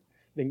season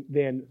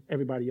than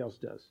everybody else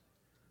does.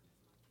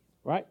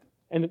 Right?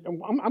 And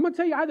I'm going to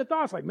tell you, I had the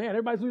thoughts like, man,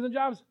 everybody's losing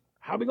jobs.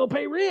 How are we going to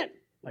pay rent?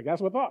 Like,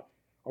 that's what I thought.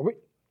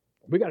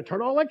 We got to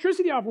turn all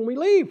electricity off when we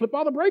leave, flip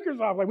all the breakers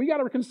off. Like, we got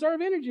to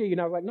conserve energy.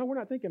 And I was like, no, we're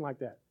not thinking like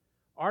that.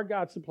 Our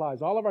God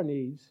supplies all of our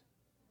needs,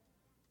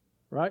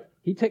 right?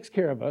 He takes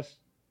care of us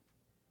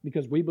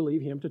because we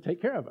believe him to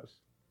take care of us.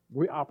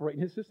 We operate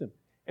in his system.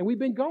 And we've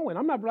been going.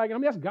 I'm not bragging. I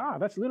mean, that's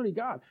God. That's literally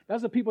God.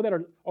 That's the people that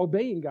are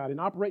obeying God and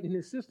operating in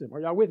his system. Are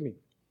y'all with me?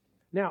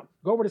 Now,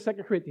 go over to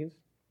 2 Corinthians.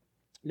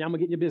 Now I'm going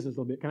to get in your business a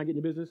little bit. Can I get in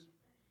your business?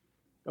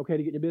 Okay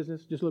to get in your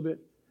business just a little bit?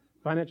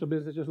 Financial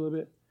business just a little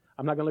bit?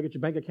 I'm not going to look at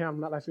your bank account.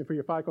 I'm not asking for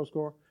your FICO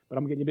score, but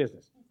I'm going to get in your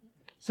business.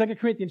 2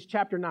 Corinthians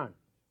chapter 9.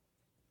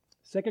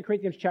 2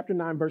 Corinthians chapter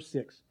 9, verse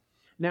 6.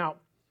 Now,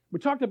 we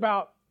talked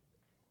about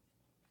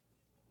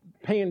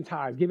paying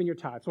tithe, giving your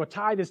tithe. So a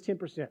tithe is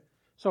 10%.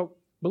 So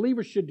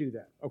believers should do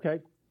that, okay?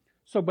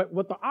 So, but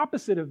what the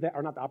opposite of that,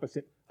 or not the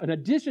opposite, an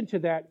addition to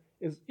that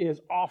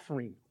is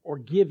offering or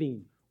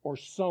giving or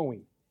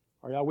sowing.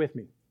 Are y'all with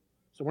me?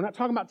 So we're not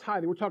talking about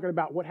tithing. We're talking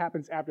about what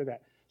happens after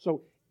that.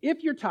 So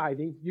if you're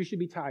tithing, you should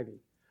be tithing.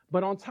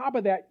 But on top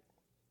of that,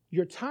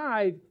 your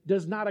tithe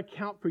does not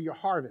account for your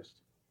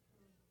harvest.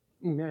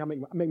 Now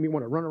make me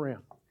want to run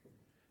around.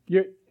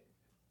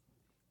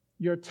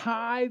 Your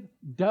tithe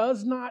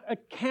does not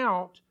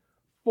account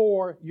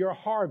for your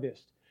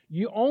harvest.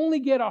 You only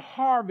get a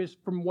harvest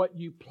from what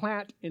you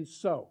plant and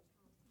sow.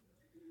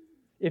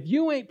 If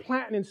you ain't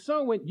planting and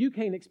sowing, you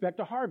can't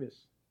expect a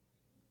harvest.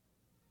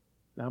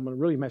 Now I'm going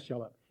to really mess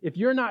y'all up. If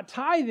you're not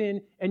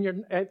tithing and you're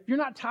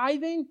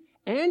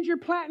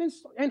planting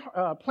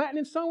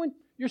and sowing,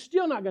 you're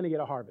still not going to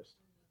get a harvest.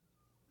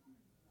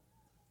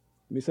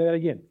 Let me say that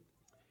again.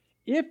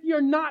 If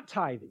you're not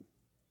tithing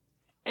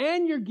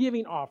and you're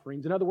giving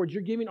offerings, in other words,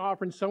 you're giving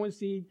offerings, sowing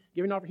seed,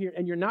 giving offering here,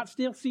 and you're not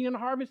still seeing a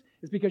harvest,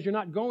 it's because you're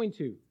not going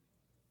to.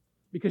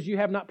 Because you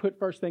have not put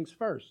first things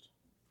first.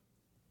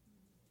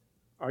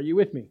 Are you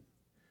with me?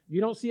 You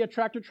don't see a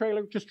tractor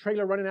trailer, just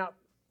trailer running out,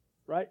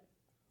 right?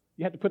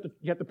 You have to put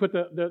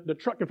the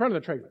truck in front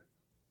of the trailer.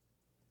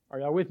 Are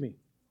y'all with me?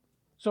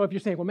 So if you're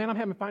saying, well, man, I'm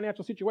having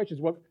financial situations,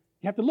 well,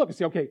 you have to look and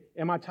say, okay,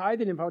 am I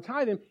tithing? If I'm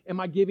tithing,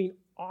 am I giving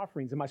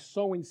offerings? Am I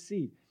sowing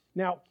seed?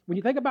 Now, when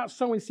you think about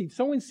sowing seed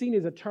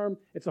is a term,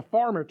 it's a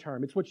farmer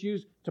term. It's what's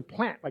used to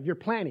plant, like you're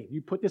planting.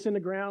 You put this in the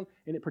ground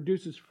and it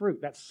produces fruit.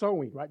 That's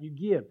sowing, right? You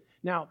give.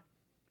 Now,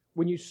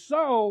 when you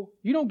sow,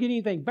 you don't get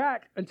anything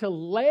back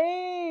until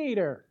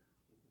later.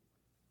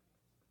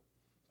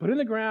 Put it in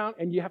the ground,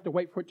 and you have to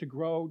wait for it to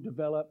grow,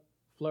 develop,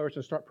 flourish,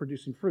 and start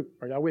producing fruit.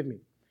 Are y'all with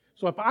me?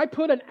 So if I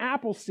put an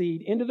apple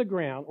seed into the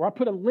ground, or I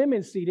put a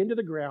lemon seed into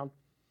the ground,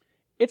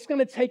 it's going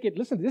to take it.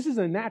 Listen, this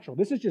isn't natural.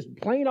 This is just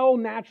plain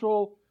old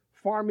natural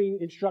farming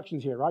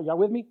instructions here, right? Y'all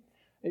with me?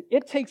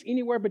 It takes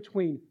anywhere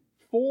between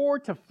 4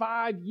 to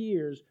 5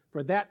 years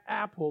for that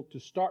apple to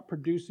start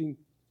producing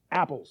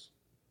apples.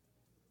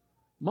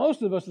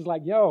 Most of us is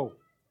like, yo,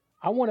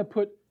 I want to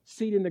put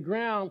seed in the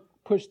ground,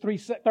 push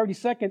 30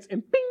 seconds,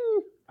 and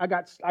bing, I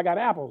got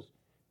apples.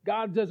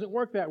 God doesn't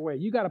work that way.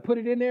 You got to put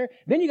it in there.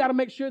 Then you got to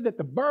make sure that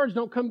the birds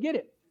don't come get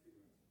it.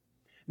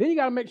 Then you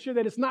got to make sure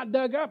that it's not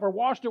dug up or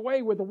washed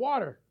away with the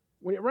water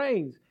when it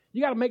rains.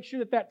 You got to make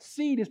sure that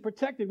seed is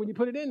protected when you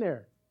put it in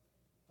there.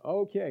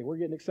 Okay, we're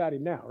getting excited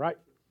now, right?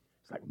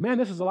 It's like, man,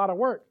 this is a lot of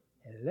work.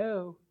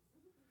 Hello.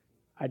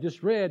 I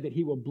just read that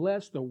he will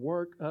bless the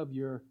work of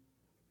your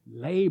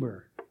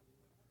labor.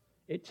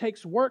 It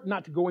takes work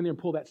not to go in there and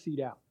pull that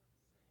seed out.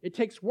 It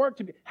takes work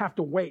to have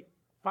to wait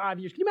 5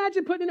 years. Can you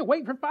imagine putting in and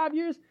waiting for 5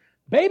 years?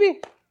 Baby,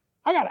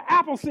 I got an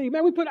apple seed.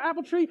 Man, we put an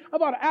apple tree. I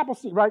bought an apple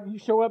seed, right? You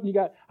show up and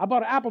I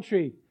bought an apple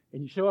tree.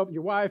 And you show up with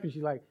your wife and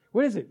she's like,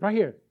 what is it? Right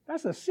here.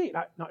 That's a seed.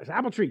 No, it's an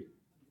apple tree.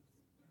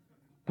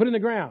 Put it in the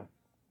ground.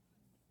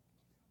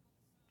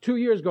 2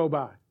 years go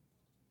by.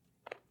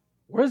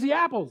 Where's the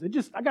apples?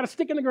 I got a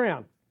stick in the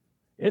ground.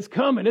 It's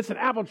coming. It's an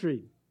apple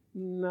tree.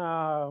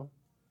 No,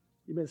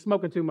 you've been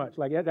smoking too much.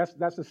 Like, yeah,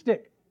 that's a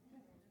stick.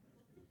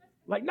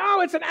 Like,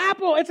 no, it's an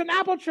apple. It's an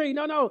apple tree.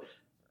 No.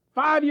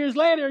 5 years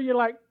later, you're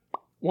like,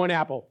 one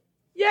apple.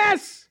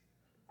 Yes!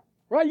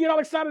 Right? You get all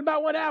excited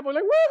about one apple.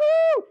 Like,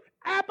 woohoo!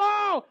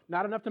 Apple!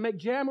 Not enough to make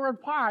jam or a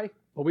pie,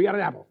 but we got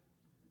an apple.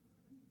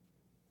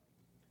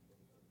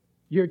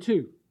 Year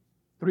 2,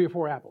 3 or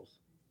 4 apples.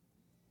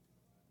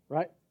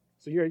 Right?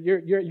 So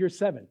you're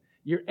 7.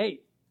 Year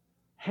 8,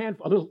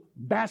 a little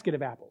basket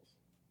of apples.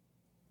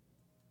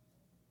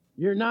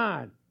 Year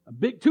 9, a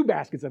big 2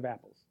 baskets of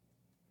apples.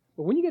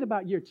 But when you get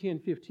about year 10,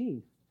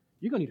 15,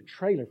 you're going to need a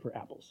trailer for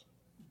apples.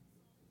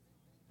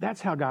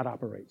 That's how God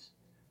operates.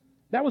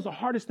 That was the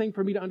hardest thing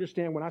for me to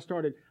understand when I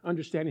started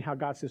understanding how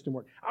God's system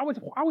worked. I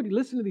would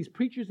listen to these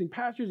preachers and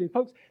pastors and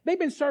folks. They've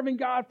been serving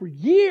God for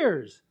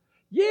years.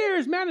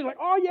 Years, man. They're like,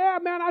 oh, yeah,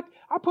 man, I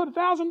put a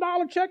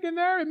 $1,000 check in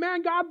there, and,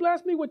 man, God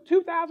blessed me with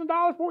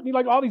 $2,000 for it. And you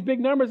like all these big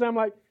numbers. And I'm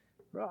like,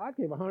 bro, I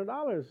gave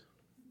 $100.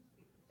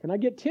 Can I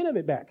get 10 of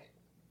it back?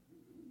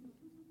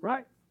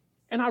 Right?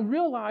 And I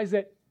realized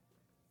that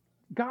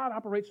God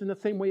operates in the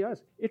same way as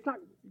us. It's not.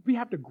 We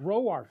have to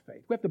grow our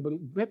faith. We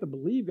have to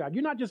believe God.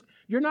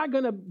 You're not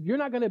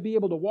gonna be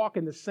able to walk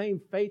in the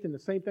same faith and the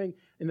same thing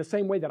in the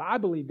same way that I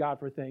believe God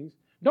for things.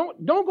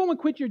 Don't go and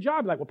quit your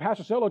job. Like, well,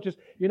 Pastor Solo just,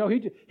 he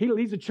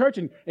leads the church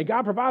and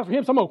God provides for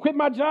him. So I'm going to quit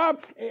my job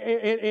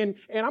and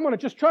I'm going to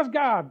just trust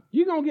God.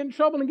 You're going to get in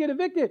trouble and get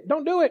evicted.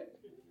 Don't do it.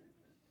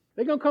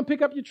 They're going to come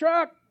pick up your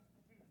truck.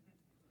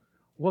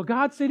 Well,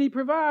 God said He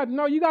provides.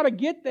 No, you got to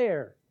get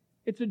there.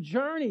 It's a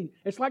journey.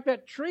 It's like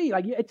that tree.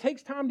 Like, it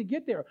takes time to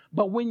get there.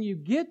 But when you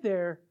get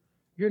there,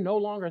 you're no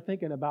longer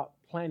thinking about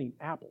planting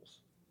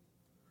apples.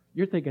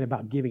 You're thinking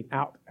about giving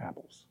out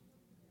apples.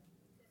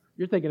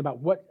 You're thinking about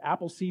what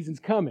apple season's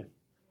coming.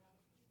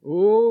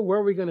 Oh, where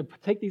are we going to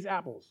take these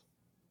apples?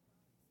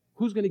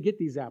 Who's going to get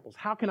these apples?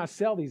 How can I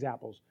sell these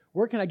apples?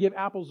 Where can I give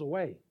apples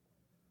away?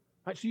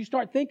 Right, so you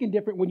start thinking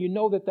different when you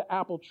know that the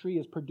apple tree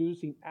is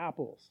producing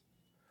apples.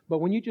 But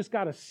when you just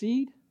got a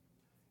seed,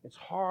 it's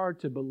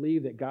hard to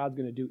believe that God's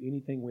going to do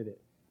anything with it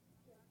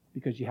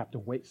because you have to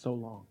wait so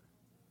long.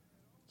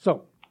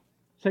 So,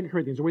 2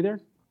 Corinthians, are we there?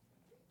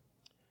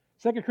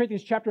 2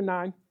 Corinthians chapter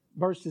 9,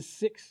 verses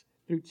 6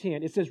 through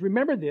 10. It says,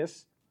 remember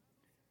this,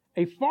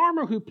 a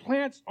farmer who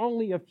plants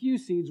only a few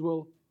seeds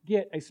will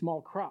get a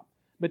small crop,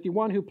 but the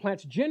one who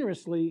plants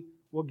generously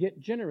will get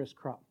generous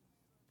crop.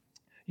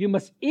 You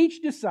must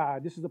each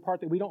decide, this is the part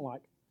that we don't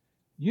like,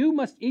 you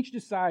must each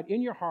decide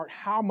in your heart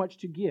how much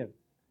to give.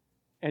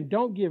 And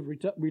don't give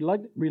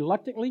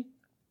reluctantly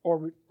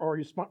or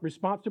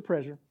response to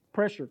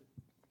pressure.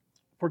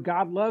 For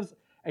God loves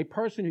a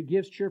person who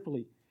gives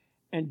cheerfully.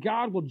 And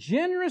God will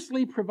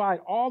generously provide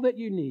all that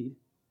you need.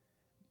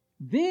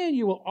 Then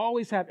you will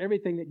always have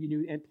everything that you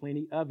need and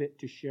plenty of it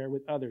to share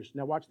with others.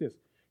 Now watch this.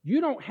 You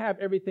don't have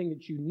everything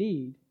that you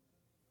need.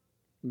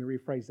 Let me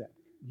rephrase that.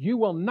 You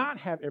will not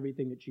have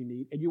everything that you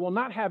need, and you will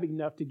not have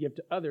enough to give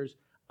to others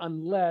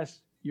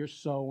unless you're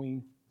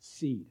sowing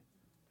seed.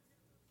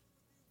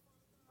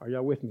 Are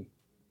y'all with me?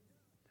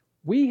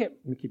 Let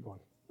me keep going.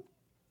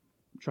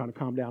 I'm trying to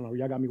calm down.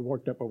 Y'all got me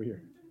worked up over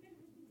here.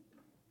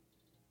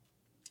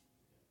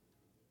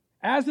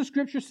 As the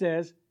scripture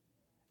says,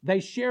 they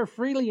share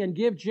freely and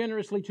give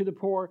generously to the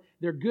poor.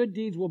 Their good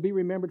deeds will be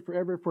remembered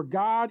forever. For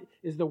God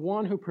is the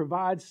one who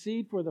provides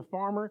seed for the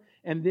farmer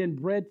and then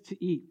bread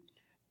to eat.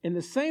 In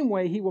the same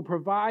way, He will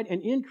provide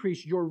and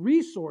increase your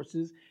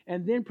resources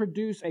and then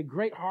produce a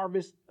great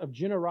harvest of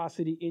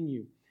generosity in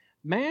you.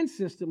 Man's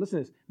system, listen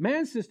to this.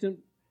 Man's system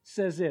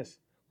says this: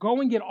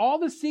 go and get all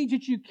the seeds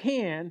that you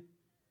can,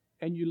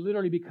 and you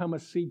literally become a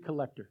seed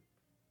collector.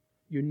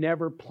 You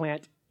never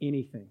plant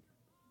anything.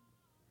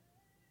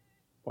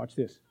 Watch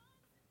this.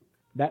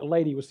 That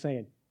lady was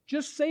saying,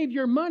 just save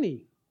your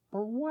money.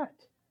 For what?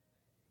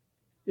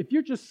 If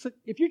you're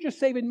just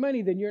saving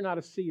money, then you're not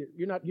a seeder.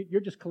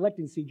 You're just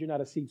collecting seeds. You're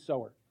not a seed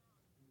sower.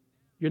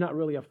 You're not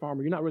really a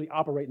farmer. You're not really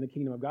operating the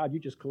kingdom of God.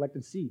 You're just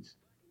collecting seeds.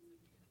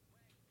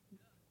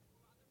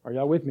 Are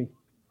y'all with me?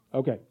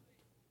 Okay.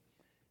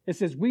 It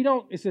says,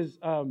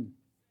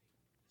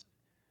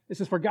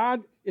 for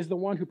God is the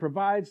one who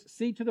provides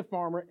seed to the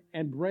farmer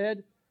and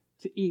bread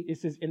to eat. It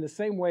says, in the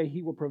same way,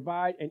 He will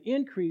provide and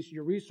increase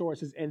your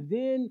resources and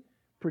then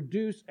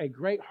produce a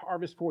great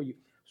harvest for you.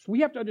 So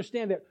we have to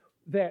understand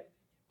that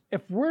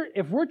if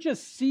we're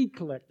just seed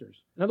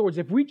collectors, in other words,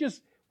 if we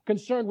just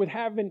concerned with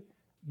having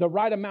the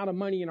right amount of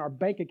money in our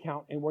bank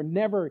account and we're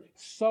never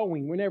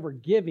sowing, we're never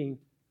giving.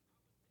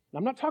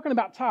 I'm not talking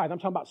about tithe. I'm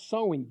talking about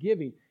sowing,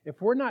 giving.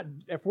 If we're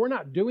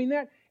not doing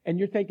that, and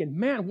you're thinking,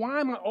 man, why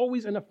am I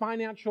always in a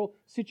financial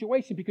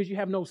situation? Because you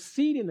have no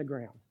seed in the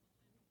ground.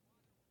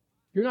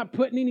 You're not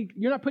putting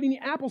any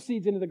apple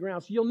seeds into the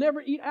ground, so you'll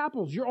never eat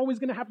apples. You're always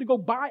going to have to go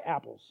buy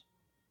apples.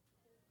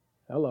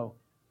 Hello.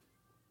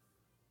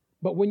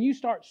 But when you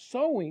start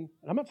sowing,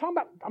 and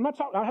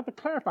I have to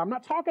clarify, I'm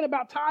not talking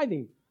about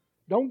tithing.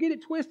 Don't get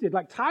it twisted.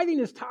 Like, tithing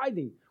is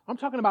tithing. I'm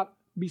talking about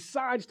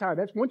besides tithe.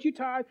 That's once you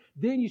tithe,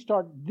 then you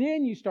start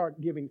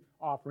giving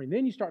offering,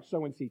 then you start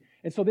sowing seed.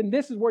 And so then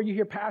this is where you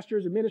hear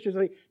pastors and ministers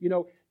say,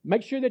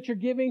 make sure that you're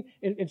giving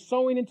and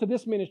sowing into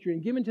this ministry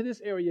and giving to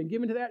this area and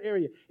giving to that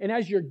area. And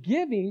as you're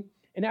giving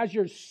and as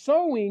you're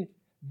sowing,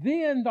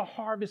 then the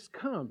harvest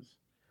comes.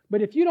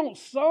 But if you don't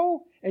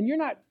sow and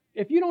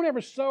if you don't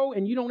ever sow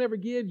and you don't ever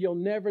give, you'll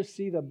never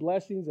see the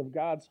blessings of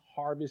God's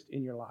harvest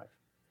in your life.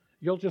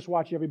 You'll just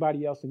watch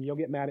everybody else and you'll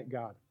get mad at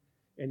God.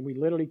 And we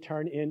literally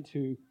turn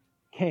into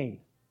Cain,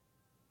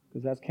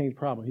 because that's Cain's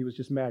problem. He was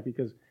just mad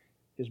because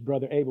his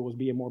brother Abel was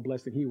being more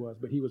blessed than he was,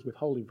 but he was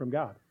withholding from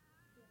God.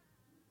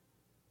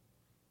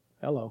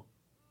 Hello.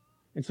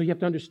 And so you have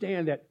to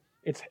understand that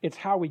it's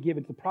how we give.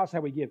 It's the process how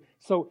we give.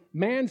 So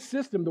man's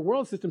system, the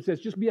world system says,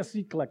 just be a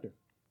seed collector.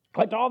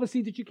 Collect all the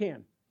seeds that you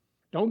can.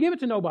 Don't give it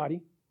to nobody.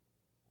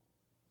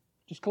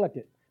 Just collect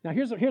it. Now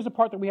here's the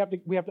part that we have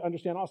to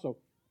understand also,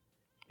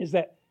 is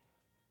that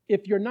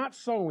if you're not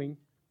sowing,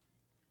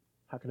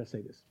 how can I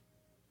say this?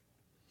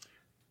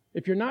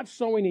 If you're not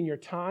sowing in your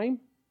time,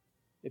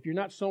 if you're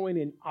not sowing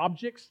in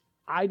objects,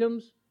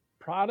 items,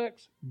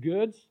 products,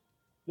 goods,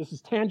 this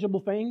is tangible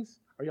things.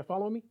 Are you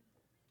following me?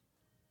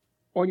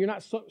 Or you're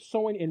not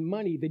sowing in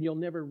money, then you'll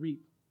never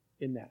reap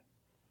in that,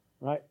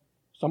 right?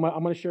 So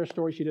I'm going to share a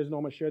story. She doesn't know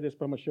I'm going to share this,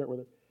 but I'm going to share it with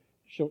her.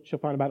 She'll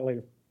find about it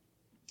later.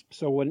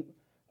 So when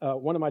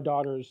one of my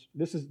daughters,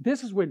 this is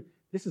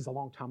a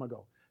long time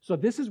ago. So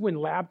this is when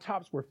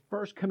laptops were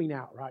first coming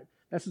out, right?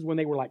 This is when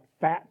they were like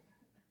fat.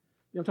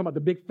 You know, I'm talking about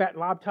the big fat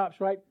laptops,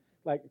 right?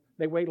 Like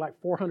they weighed like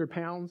 400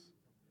 pounds.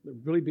 They're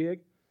really big.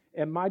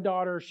 And my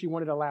daughter, she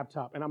wanted a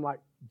laptop. And I'm like,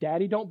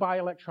 Daddy, don't buy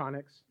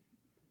electronics.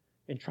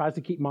 And tries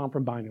to keep Mom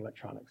from buying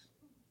electronics.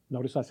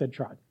 Notice I said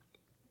tried.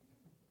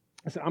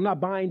 I said, I'm not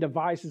buying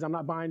devices. I'm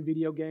not buying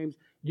video games.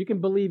 You can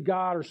believe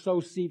God or sow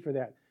seed for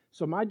that.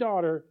 So my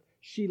daughter,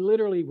 she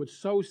literally would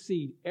sow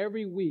seed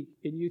every week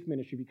in youth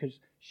ministry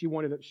because she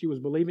was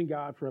believing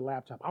God for a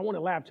laptop. I want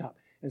a laptop.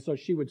 And so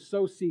she would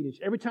sow seed. And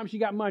every time she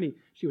got money,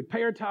 she would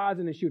pay her tithes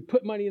and then she would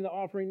put money in the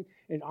offering.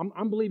 And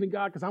I'm believing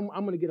God because I'm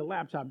going to get a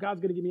laptop. God's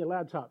going to give me a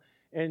laptop.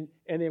 And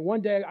then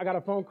one day I got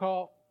a phone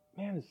call.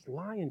 Man, this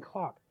lying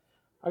clock.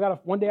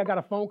 One day I got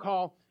a phone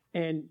call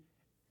and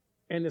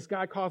this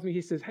guy calls me.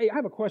 He says, hey, I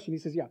have a question. He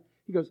says, yeah.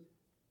 He goes,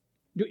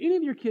 do any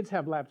of your kids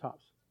have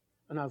laptops?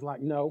 And I was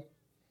like, no.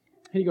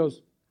 And he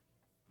goes,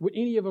 would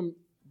any of them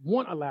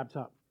want a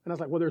laptop? And I was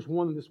like, well, there's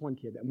this one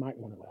kid that might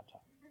want a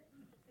laptop.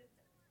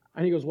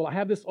 And he goes, well, I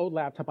have this old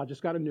laptop. I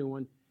just got a new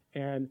one.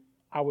 And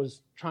I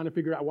was trying to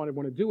figure out what I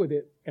want to do with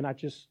it. And I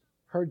just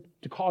heard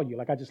to call you.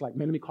 Man,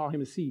 let me call him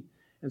and see.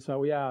 And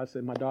so, yeah, I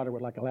said, my daughter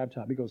would like a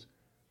laptop. He goes,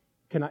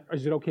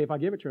 is it okay if I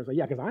give it to her? I was like,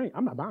 yeah, because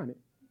I'm not buying it.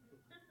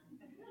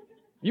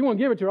 You want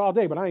to give it to her all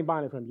day, but I ain't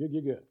buying it from you.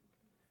 You're good.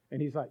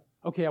 And he's like,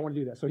 okay, I want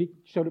to do that. So he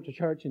showed up to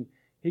church and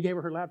he gave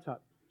her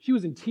laptop. She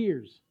was in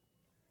tears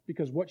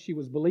because what she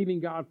was believing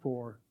God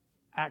for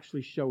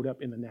actually showed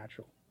up in the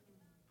natural.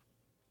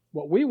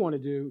 What we want to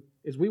do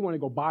is we want to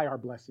go buy our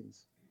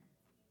blessings.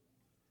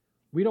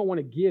 We don't want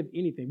to give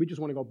anything. We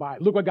just want to go buy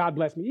it. Look what God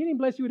blessed me. He didn't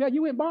bless you with that.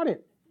 You went and bought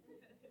it.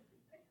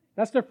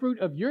 That's the fruit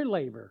of your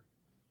labor,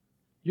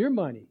 your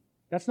money.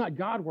 That's not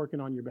God working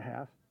on your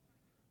behalf,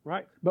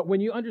 right? But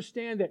when you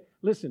understand that,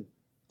 listen,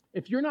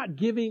 if you're not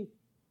giving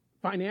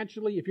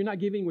financially, if you're not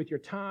giving with your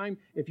time,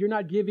 if you're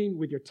not giving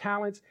with your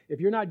talents, if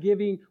you're not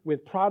giving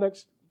with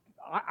products,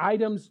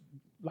 items,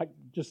 like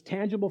just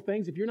tangible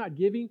things, if you're not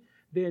giving,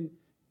 then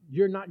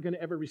you're not going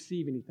to ever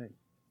receive anything.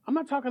 I'm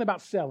not talking about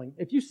selling.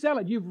 If you sell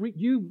it,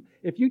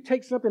 if you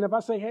take something, if I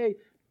say, hey,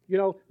 you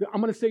know,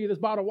 I'm going to sell you this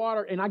bottle of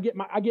water, and I get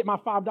my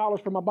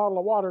 $5 for my bottle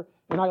of water,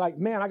 and I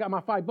got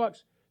my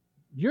 $5.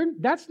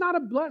 That's not a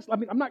bless. I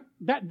mean,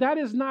 that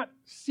is not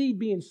seed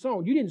being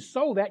sown. You didn't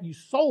sow that, you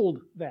sold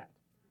that.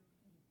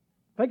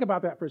 Think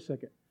about that for a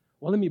second.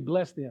 Well, let me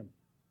bless them.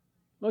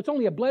 No, it's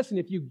only a blessing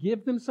if you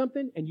give them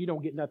something and you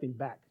don't get nothing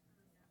back.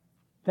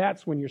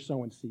 That's when you're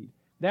sowing seed.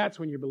 That's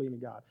when you're believing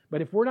God.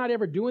 But if we're not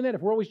ever doing that,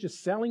 if we're always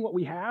just selling what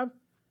we have,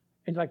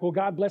 and like, well,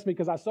 God bless me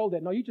because I sold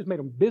that. No, you just made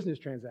a business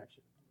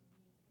transaction.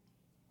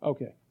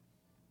 Okay.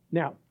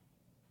 Now,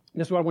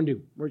 that's what I want to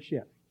do. Where's she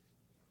at?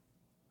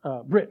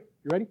 Britt,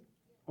 you ready?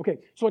 Okay.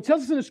 So it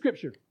tells us in the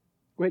scripture.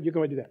 Go ahead, you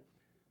go ahead and do that.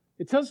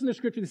 It tells us in the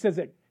scripture that says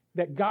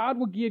that God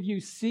will give you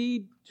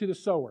seed to the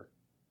sower,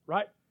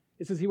 right?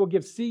 It says he will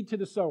give seed to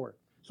the sower.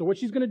 So what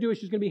she's going to do is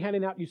she's going to be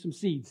handing out you some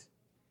seeds.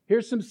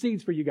 Here's some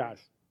seeds for you guys.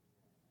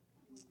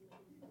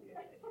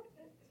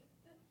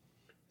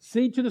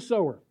 Seed to the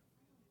sower,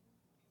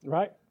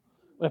 right?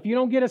 Well, if you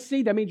don't get a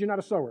seed, that means you're not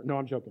a sower. No,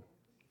 I'm joking.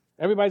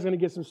 Everybody's going to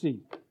get some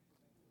seed,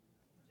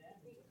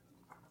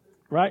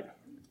 right?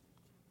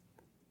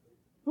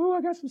 Oh,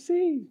 I got some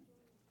seed.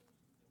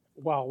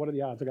 Wow, what are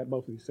the odds? I got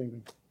both of these same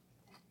things.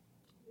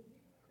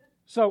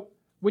 So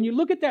when you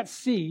look at that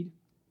seed,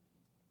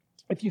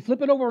 if you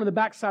flip it over on the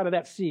back side of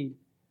that seed,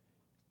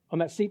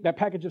 that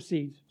package of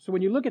seeds. So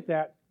when you look at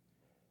that,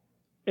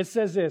 it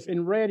says this.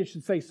 In red, it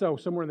should say so.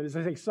 Somewhere in there. Does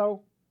it say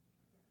so?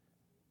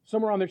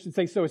 Somewhere on there it should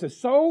say so. It says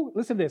sow.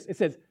 Listen to this. It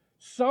says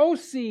sow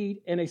seed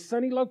in a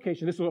sunny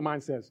location. This is what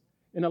mine says.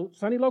 In a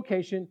sunny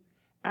location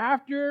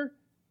after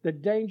the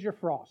danger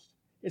frost.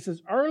 It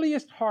says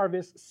earliest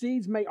harvest.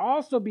 Seeds may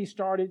also be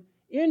started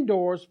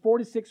indoors 4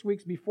 to 6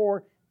 weeks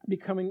before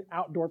becoming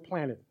outdoor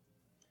planted.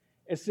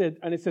 It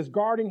says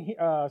gardening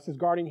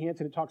hints,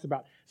 and it talks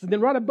about. So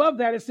then right above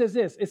that it says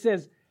this. It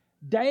says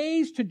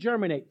days to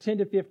germinate, 10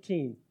 to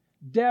 15.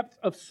 Depth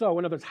of sow.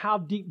 In other words, how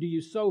deep do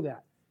you sow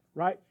that?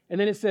 Right? And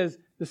then it says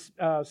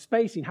the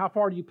spacing. How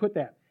far do you put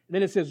that? And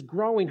then it says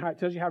growing height. It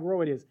tells you how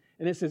grow it is.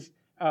 And it says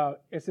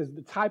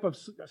the type of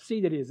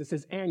seed it is. It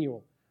says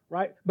annual.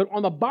 Right? But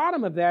on the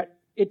bottom of that,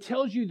 it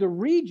tells you the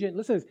region.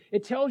 Listen to this.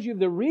 It tells you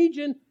the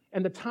region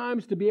and the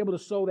times to be able to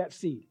sow that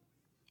seed.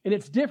 And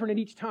it's different at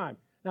each time.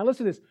 Now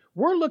listen to this.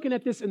 We're looking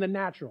at this in the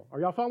natural. Are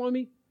y'all following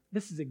me?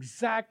 This is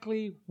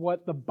exactly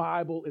what the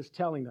Bible is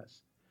telling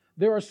us.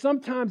 There are some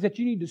times that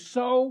you need to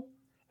sow,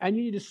 and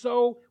you need to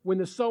sow when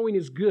the sowing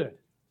is good.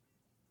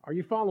 Are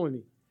you following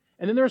me?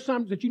 And then there are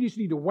some that you just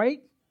need to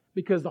wait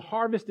because the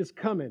harvest is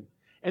coming.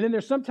 And then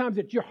there's sometimes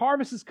that your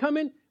harvest is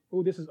coming.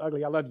 Oh, this is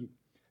ugly. I love you.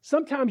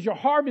 Sometimes your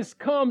harvest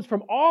comes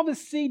from all the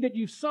seed that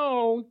you've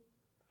sown,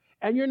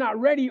 and you're not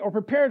ready or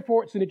prepared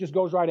for it, so it just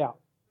goes right out.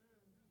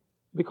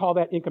 We call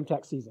that income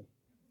tax season.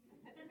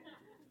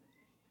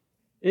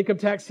 Income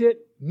tax hit.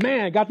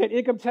 Man, got that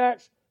income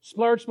tax.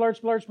 Splurge, splurge,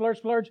 splurge, splurge,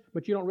 splurge,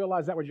 but you don't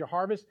realize that was your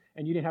harvest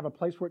and you didn't have a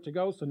place for it to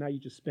go, so now you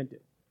just spent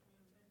it.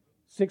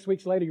 6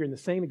 weeks later, you're in the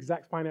same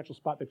exact financial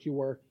spot that you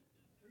were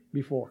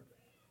before.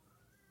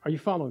 Are you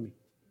following me?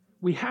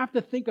 We have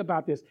to think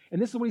about this.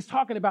 And this is what he's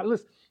talking about.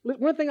 Listen,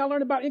 one thing I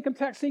learned about income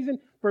tax season,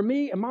 for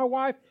me and my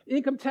wife,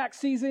 income tax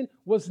season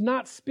was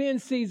not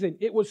spend season.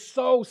 It was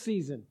sow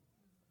season.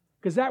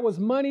 Because that was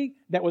money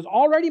that was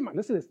already mine.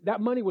 Listen to this. That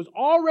money was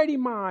already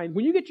mine.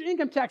 When you get your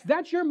income tax,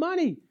 that's your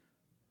money.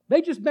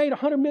 They just made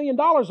 $100 million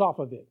off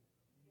of it.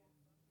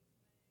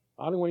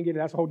 I don't want to get it.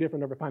 That's a whole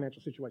different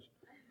financial situation.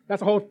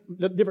 That's a whole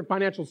different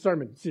financial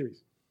sermon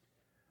series.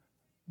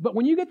 But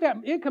when you get that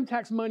income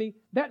tax money,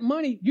 that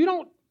money, you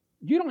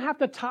don't have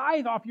to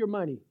tithe off your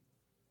money.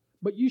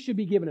 But you should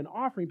be given an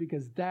offering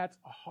because that's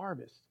a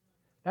harvest.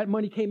 That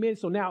money came in.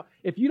 So now,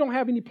 if you don't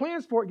have any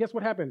plans for it, guess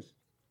what happens?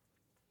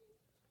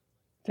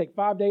 Take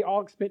 5-day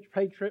all expense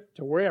paid trip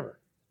to wherever.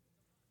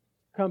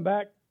 Come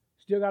back,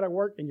 still got to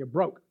work, and you're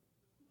broke.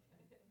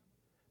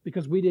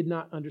 Because we did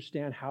not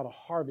understand how to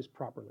harvest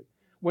properly.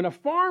 When a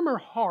farmer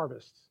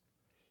harvests,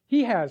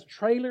 he has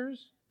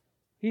trailers,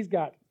 he's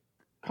got,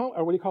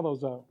 or what do you call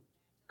those,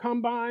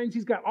 combines,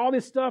 he's got all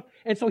this stuff.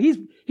 And so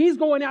he's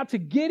going out to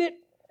get it,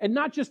 and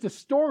not just to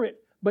store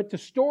it, but to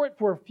store it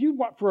for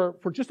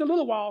for just a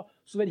little while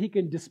so that he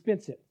can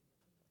dispense it.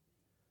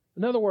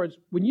 In other words,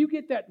 when you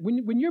get that,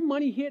 when your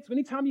money hits,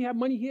 anytime you have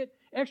money hit,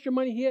 extra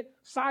money hit,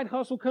 side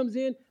hustle comes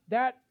in,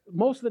 that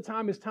most of the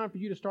time is time for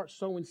you to start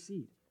sowing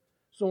seed.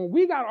 So when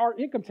we got our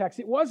income tax,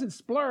 it wasn't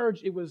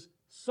splurge, it was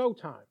sow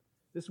time.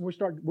 This is we're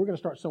going to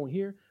start sowing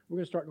here. We're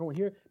going to start going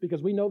here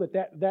because we know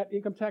that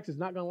income tax is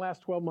not going to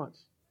last 12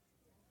 months.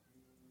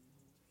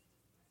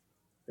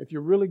 If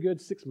you're really good,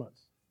 6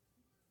 months.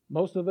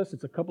 Most of us,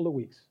 it's a couple of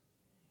weeks.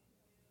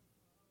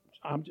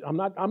 I'm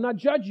not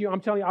judging you. I'm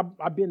telling you,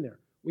 I've been there.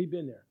 We've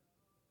been there.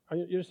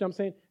 You understand what I'm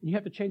saying? You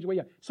have to change the way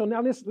you are. So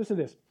now listen to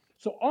this.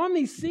 So on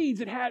these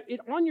seeds,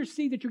 on your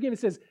seed that you're giving, it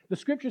says, the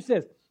scripture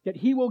says that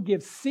he will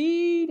give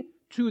seed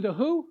to the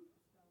who?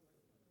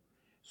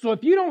 So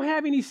if you don't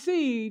have any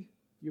seed,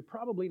 you're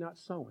probably not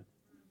sowing.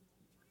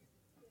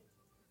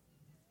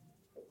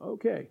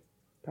 Okay.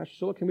 Pastor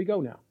Silla, can we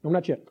go now? No,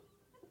 not yet.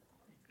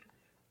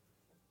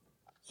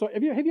 So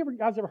have you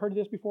guys ever heard of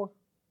this before?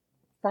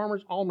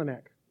 Farmer's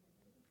Almanac.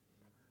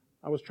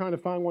 I was trying to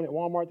find one at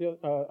Walmart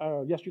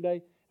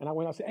yesterday, and I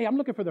went out and said, hey, I'm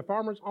looking for the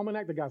Farmer's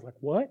Almanac. The guy's like,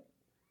 what?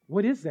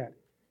 What is that?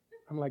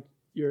 I'm like,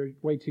 you're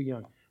way too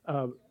young.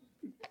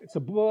 It's a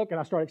book, and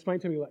I started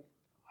explaining to him, like,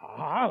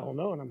 I don't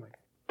know. And I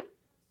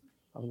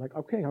was like,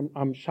 okay,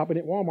 I'm shopping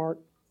at Walmart.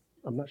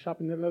 I'm not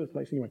shopping at another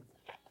place anyway.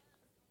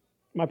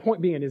 My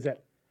point being is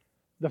that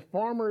the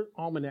Farmer's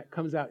Almanac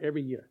comes out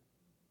every year.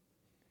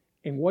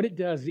 And what it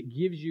does, it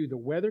gives you the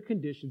weather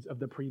conditions of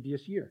the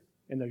previous year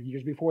and the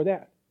years before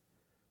that.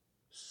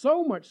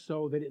 So much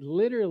so that it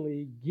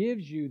literally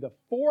gives you the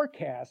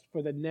forecast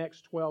for the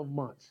next 12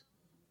 months.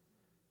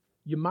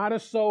 You might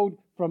have sowed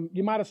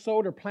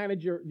or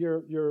planted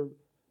your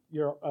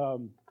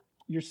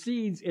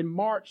seeds in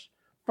March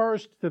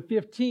 1st to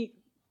 15th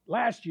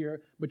last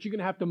year, but you're going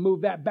to have to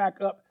move that back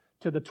up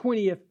to the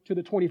 20th to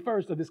the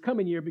 21st of this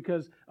coming year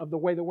because of the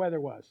way the weather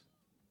was.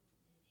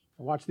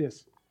 Now watch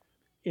this.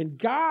 In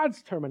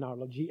God's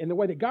terminology and the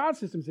way that God's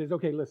system says,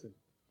 okay, listen,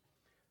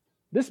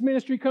 this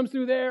ministry comes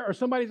through there or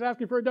somebody's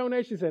asking for a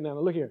donation, say, now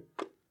look here.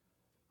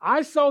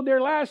 I sowed there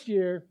last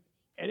year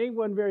and it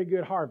wasn't very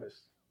good harvest.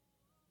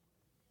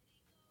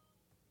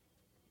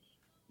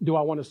 Do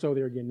I want to sow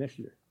there again this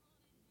year?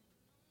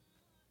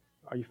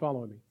 Are you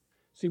following me?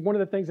 See, one of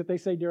the things that they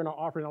say during our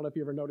offering, I don't know if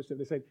you ever noticed it,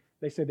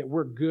 they say that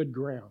we're good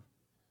ground.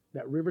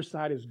 That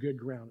Riverside is good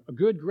ground. A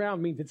good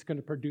ground means it's going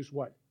to produce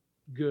what?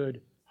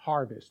 Good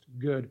harvest,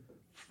 good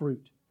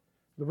fruit.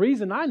 The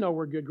reason I know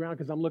we're good ground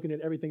because I'm looking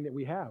at everything that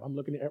we have. I'm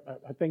looking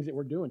at things that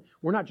we're doing.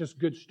 We're not just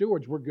good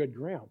stewards, we're good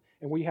ground.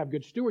 And we have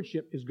good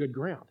stewardship is good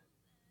ground.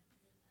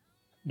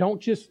 Don't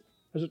just,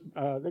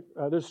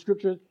 there's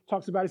scripture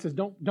talks about it, says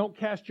don't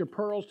cast your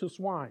pearls to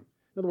swine.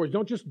 In other words,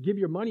 don't just give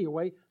your money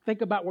away.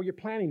 Think about where you're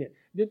planting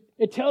it.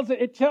 It tells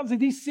you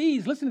these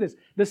seeds, listen to this.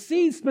 The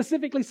seeds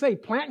specifically say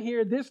plant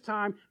here, this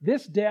time,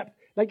 this depth.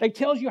 Like it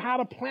tells you how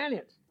to plant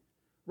it,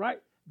 right?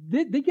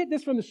 They get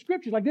this from the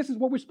scriptures. Like this is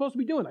what we're supposed to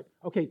be doing. Like,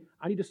 okay,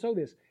 I need to sow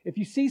this. If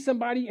you see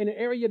somebody in an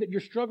area that you're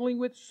struggling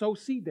with, sow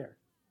seed there.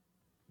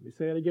 Let me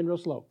say that again real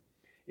slow.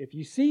 If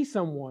you see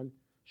someone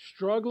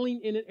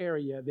struggling in an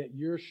area that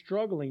you're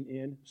struggling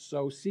in,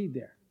 sow seed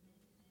there.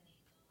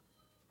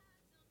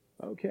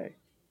 Okay.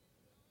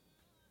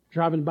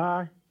 Driving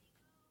by,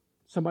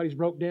 somebody's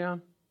broke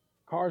down,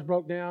 car's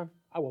broke down,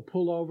 I will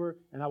pull over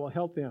and I will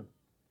help them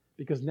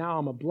because now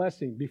I'm a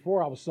blessing.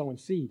 Before I was sowing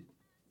seed.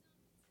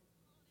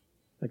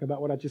 Think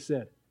about what I just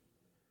said.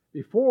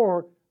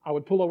 Before, I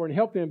would pull over and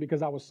help them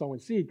because I was sowing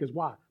seed. Because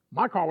why?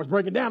 My car was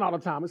breaking down all the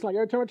time. It's like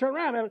every time I turn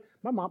around,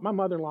 my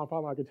mother-in-law and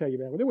father-in-law could tell you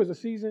that. When there was a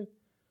season,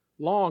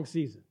 long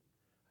season,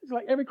 it's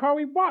like every car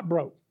we bought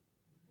broke.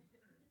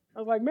 I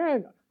was like,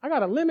 man, I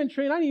got a lemon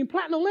tree and I ain't even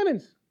planting no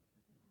lemons.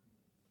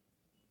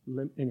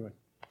 Anyway,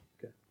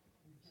 okay.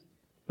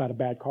 About a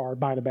bad car,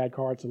 buying a bad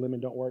car, it's a lemon,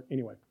 don't work.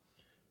 Anyway,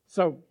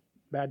 so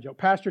bad joke.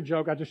 Pastor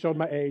joke, I just showed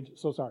my age,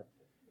 so sorry.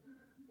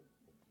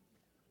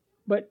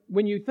 But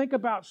when you think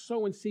about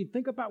sowing seed,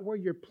 think about where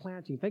you're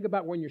planting. Think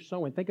about when you're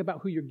sowing. Think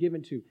about who you're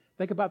giving to.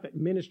 Think about that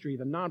ministry,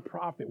 the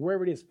nonprofit,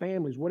 wherever it is,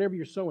 families, whatever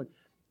you're sowing.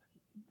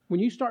 When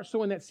you start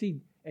sowing that seed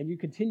and you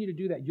continue to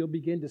do that, you'll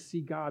begin to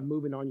see God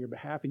moving on your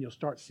behalf, and you'll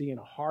start seeing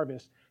a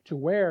harvest to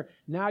where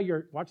now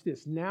watch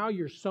this, now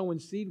you're sowing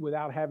seed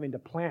without having to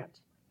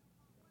plant.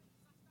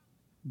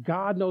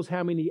 God knows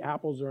how many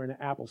apples are in an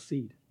apple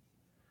seed.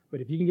 But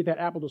if you can get that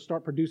apple to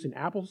start producing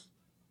apples,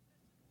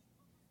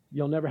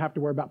 you'll never have to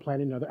worry about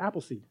planting another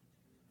apple seed.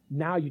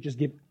 Now you just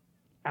give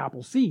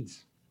apple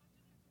seeds.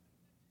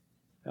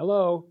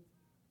 Hello?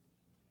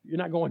 You're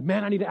not going,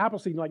 man, I need an apple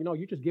seed. You're like, no,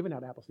 you're just giving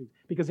out apple seeds.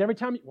 Because every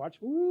time you watch,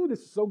 ooh, this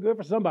is so good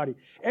for somebody.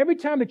 Every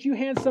time that you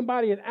hand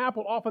somebody an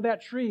apple off of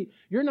that tree,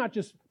 you're not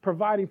just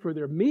providing for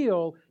their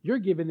meal, you're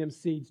giving them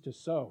seeds to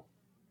sow.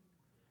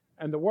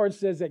 And the word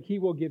says that he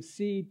will give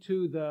seed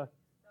to the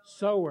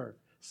sower.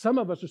 Some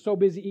of us are so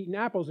busy eating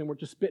apples and we're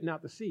just spitting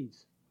out the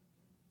seeds.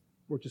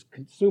 We're just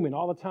consuming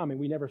all the time and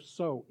we never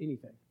sow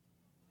anything.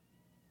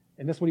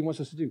 And that's what he wants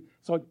us to do.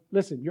 So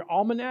listen, your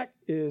almanac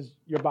is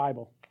your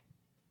Bible.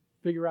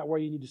 Figure out where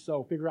you need to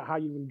sow. Figure out how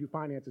you can do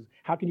finances.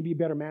 How can you be a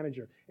better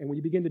manager? And when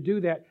you begin to do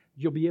that,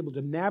 you'll be able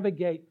to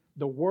navigate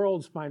the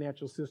world's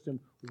financial system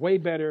way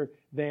better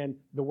than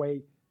the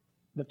way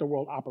that the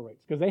world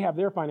operates. Because they have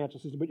their financial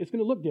system, but it's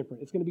going to look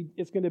different. It's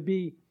going to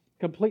be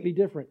completely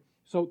different.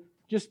 So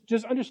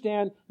just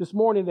understand this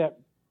morning that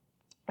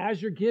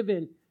as you're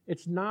giving,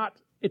 it's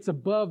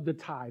above the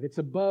tithe. It's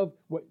above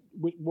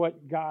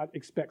what God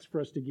expects for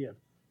us to give.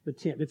 The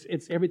 10th.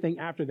 It's everything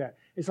after that.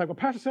 It's like, well,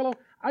 Pastor Cello,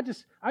 I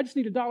just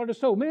need $1 to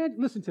sow. Man,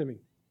 listen to me.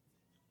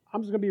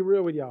 I'm just going to be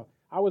real with y'all.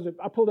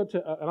 I pulled up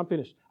to, and I'm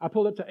finished. I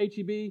pulled up to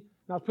HEB, and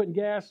I was putting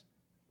gas,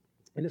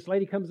 and this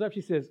lady comes up.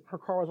 She says, her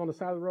car was on the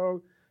side of the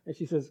road, and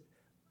she says,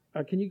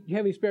 do you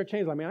have any spare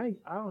change? I mean,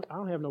 I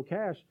don't have no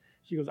cash.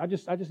 She goes, I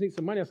just need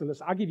some money. I said,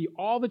 listen, I'll give you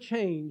all the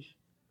change.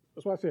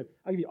 That's what I said.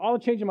 I'll give you all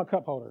the change in my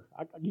cup holder.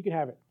 You can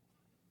have it.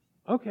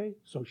 Okay.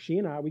 So she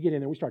and we get in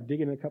there, we start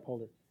digging in the cup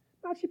holder.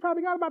 Now, she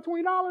probably got about $20.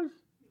 And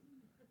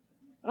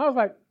I was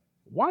like,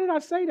 why did I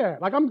say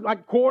that? Like, I'm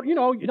like, you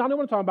know what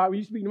I'm talking about. When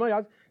you speak to money,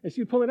 and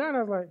she was pulling out,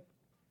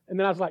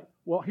 and I was like,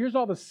 well, here's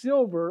all the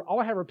silver. All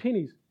I have are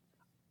pennies.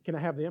 Can I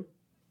have them?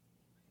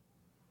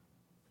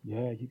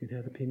 Yeah, you can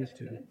have the pennies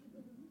too.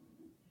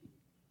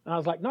 And I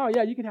was like, no,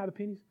 yeah, you can have the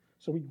pennies.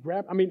 So we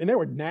grabbed, and they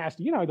were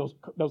nasty. You know how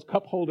those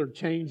cup holder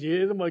change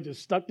is? I'm like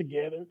just stuck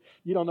together.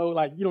 You don't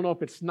know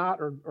if it's snot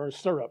or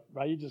syrup,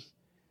 right?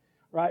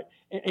 Right?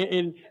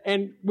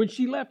 And when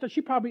she left,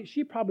 she probably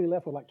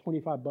left with like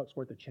 $25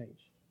 worth of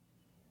change.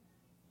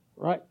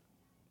 Right?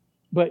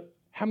 But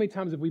how many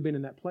times have we been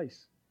in that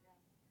place?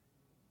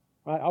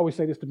 I always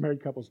say this to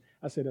married couples.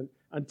 I said,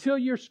 until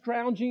you're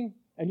scrounging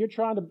and you're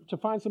trying to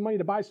find some money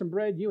to buy some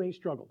bread, you ain't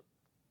struggled.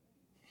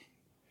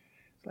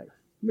 It's like,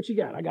 what you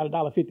got? I got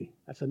 $1.50.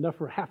 That's enough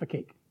for half a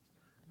cake.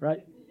 Right?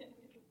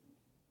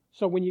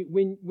 So when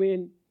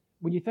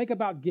you think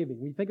about giving,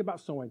 when you think about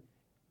sowing,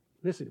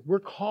 listen, we're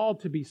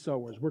called to be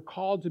sowers. We're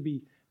called to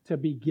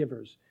be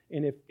givers.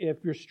 And if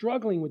you're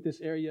struggling with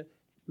this area,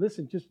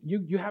 listen, just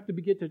you have to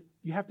begin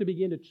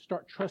to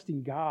start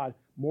trusting God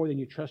more than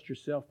you trust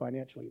yourself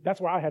financially.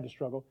 That's where I had to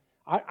struggle.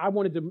 I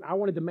wanted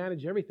to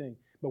manage everything.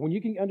 But when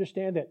you can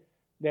understand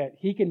that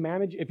He can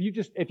manage, if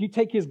you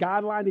take His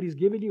guideline that He's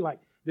given you, like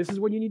this is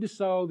when you need to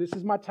sow, this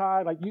is my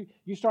tithe, like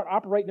you start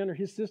operating under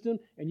His system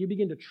and you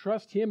begin to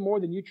trust Him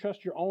more than you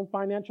trust your own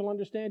financial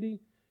understanding,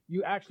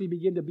 you actually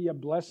begin to be a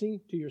blessing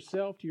to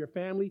yourself, to your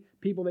family,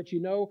 people that you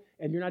know,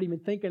 and you're not even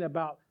thinking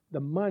about the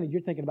money.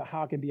 You're thinking about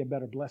how it can be a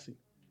better blessing.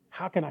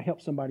 How can I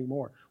help somebody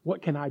more?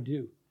 What can I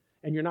do?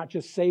 And you're not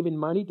just saving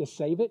money to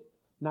save it.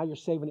 Now you're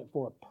saving it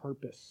for a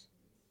purpose.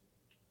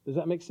 Does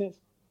that make sense?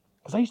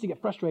 Because I used to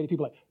get frustrated.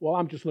 People are like, well,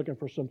 I'm just looking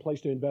for some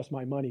place to invest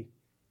my money.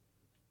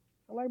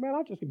 I'm like, man,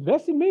 I'll just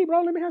invest in me,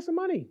 bro. Let me have some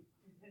money.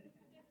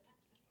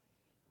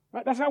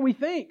 Right? That's how we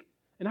think.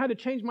 And I had to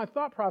change my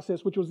thought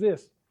process, which was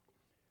this.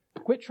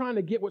 Quit trying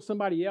to get what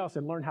somebody else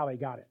and learn how they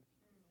got it.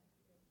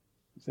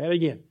 Say that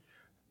again.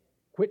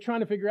 Quit trying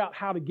to figure out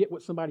how to get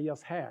what somebody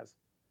else has.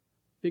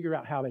 Figure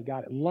out how they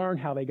got it. Learn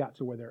how they got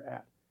to where they're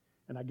at.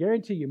 And I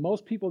guarantee you,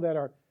 most people that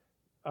are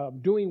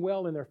doing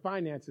well in their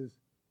finances,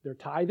 they're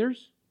tithers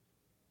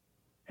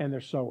and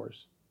they're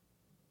sowers.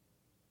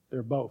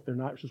 They're both. They're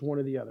not just one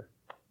or the other.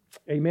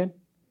 Amen?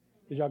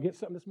 Did y'all get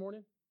something this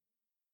morning?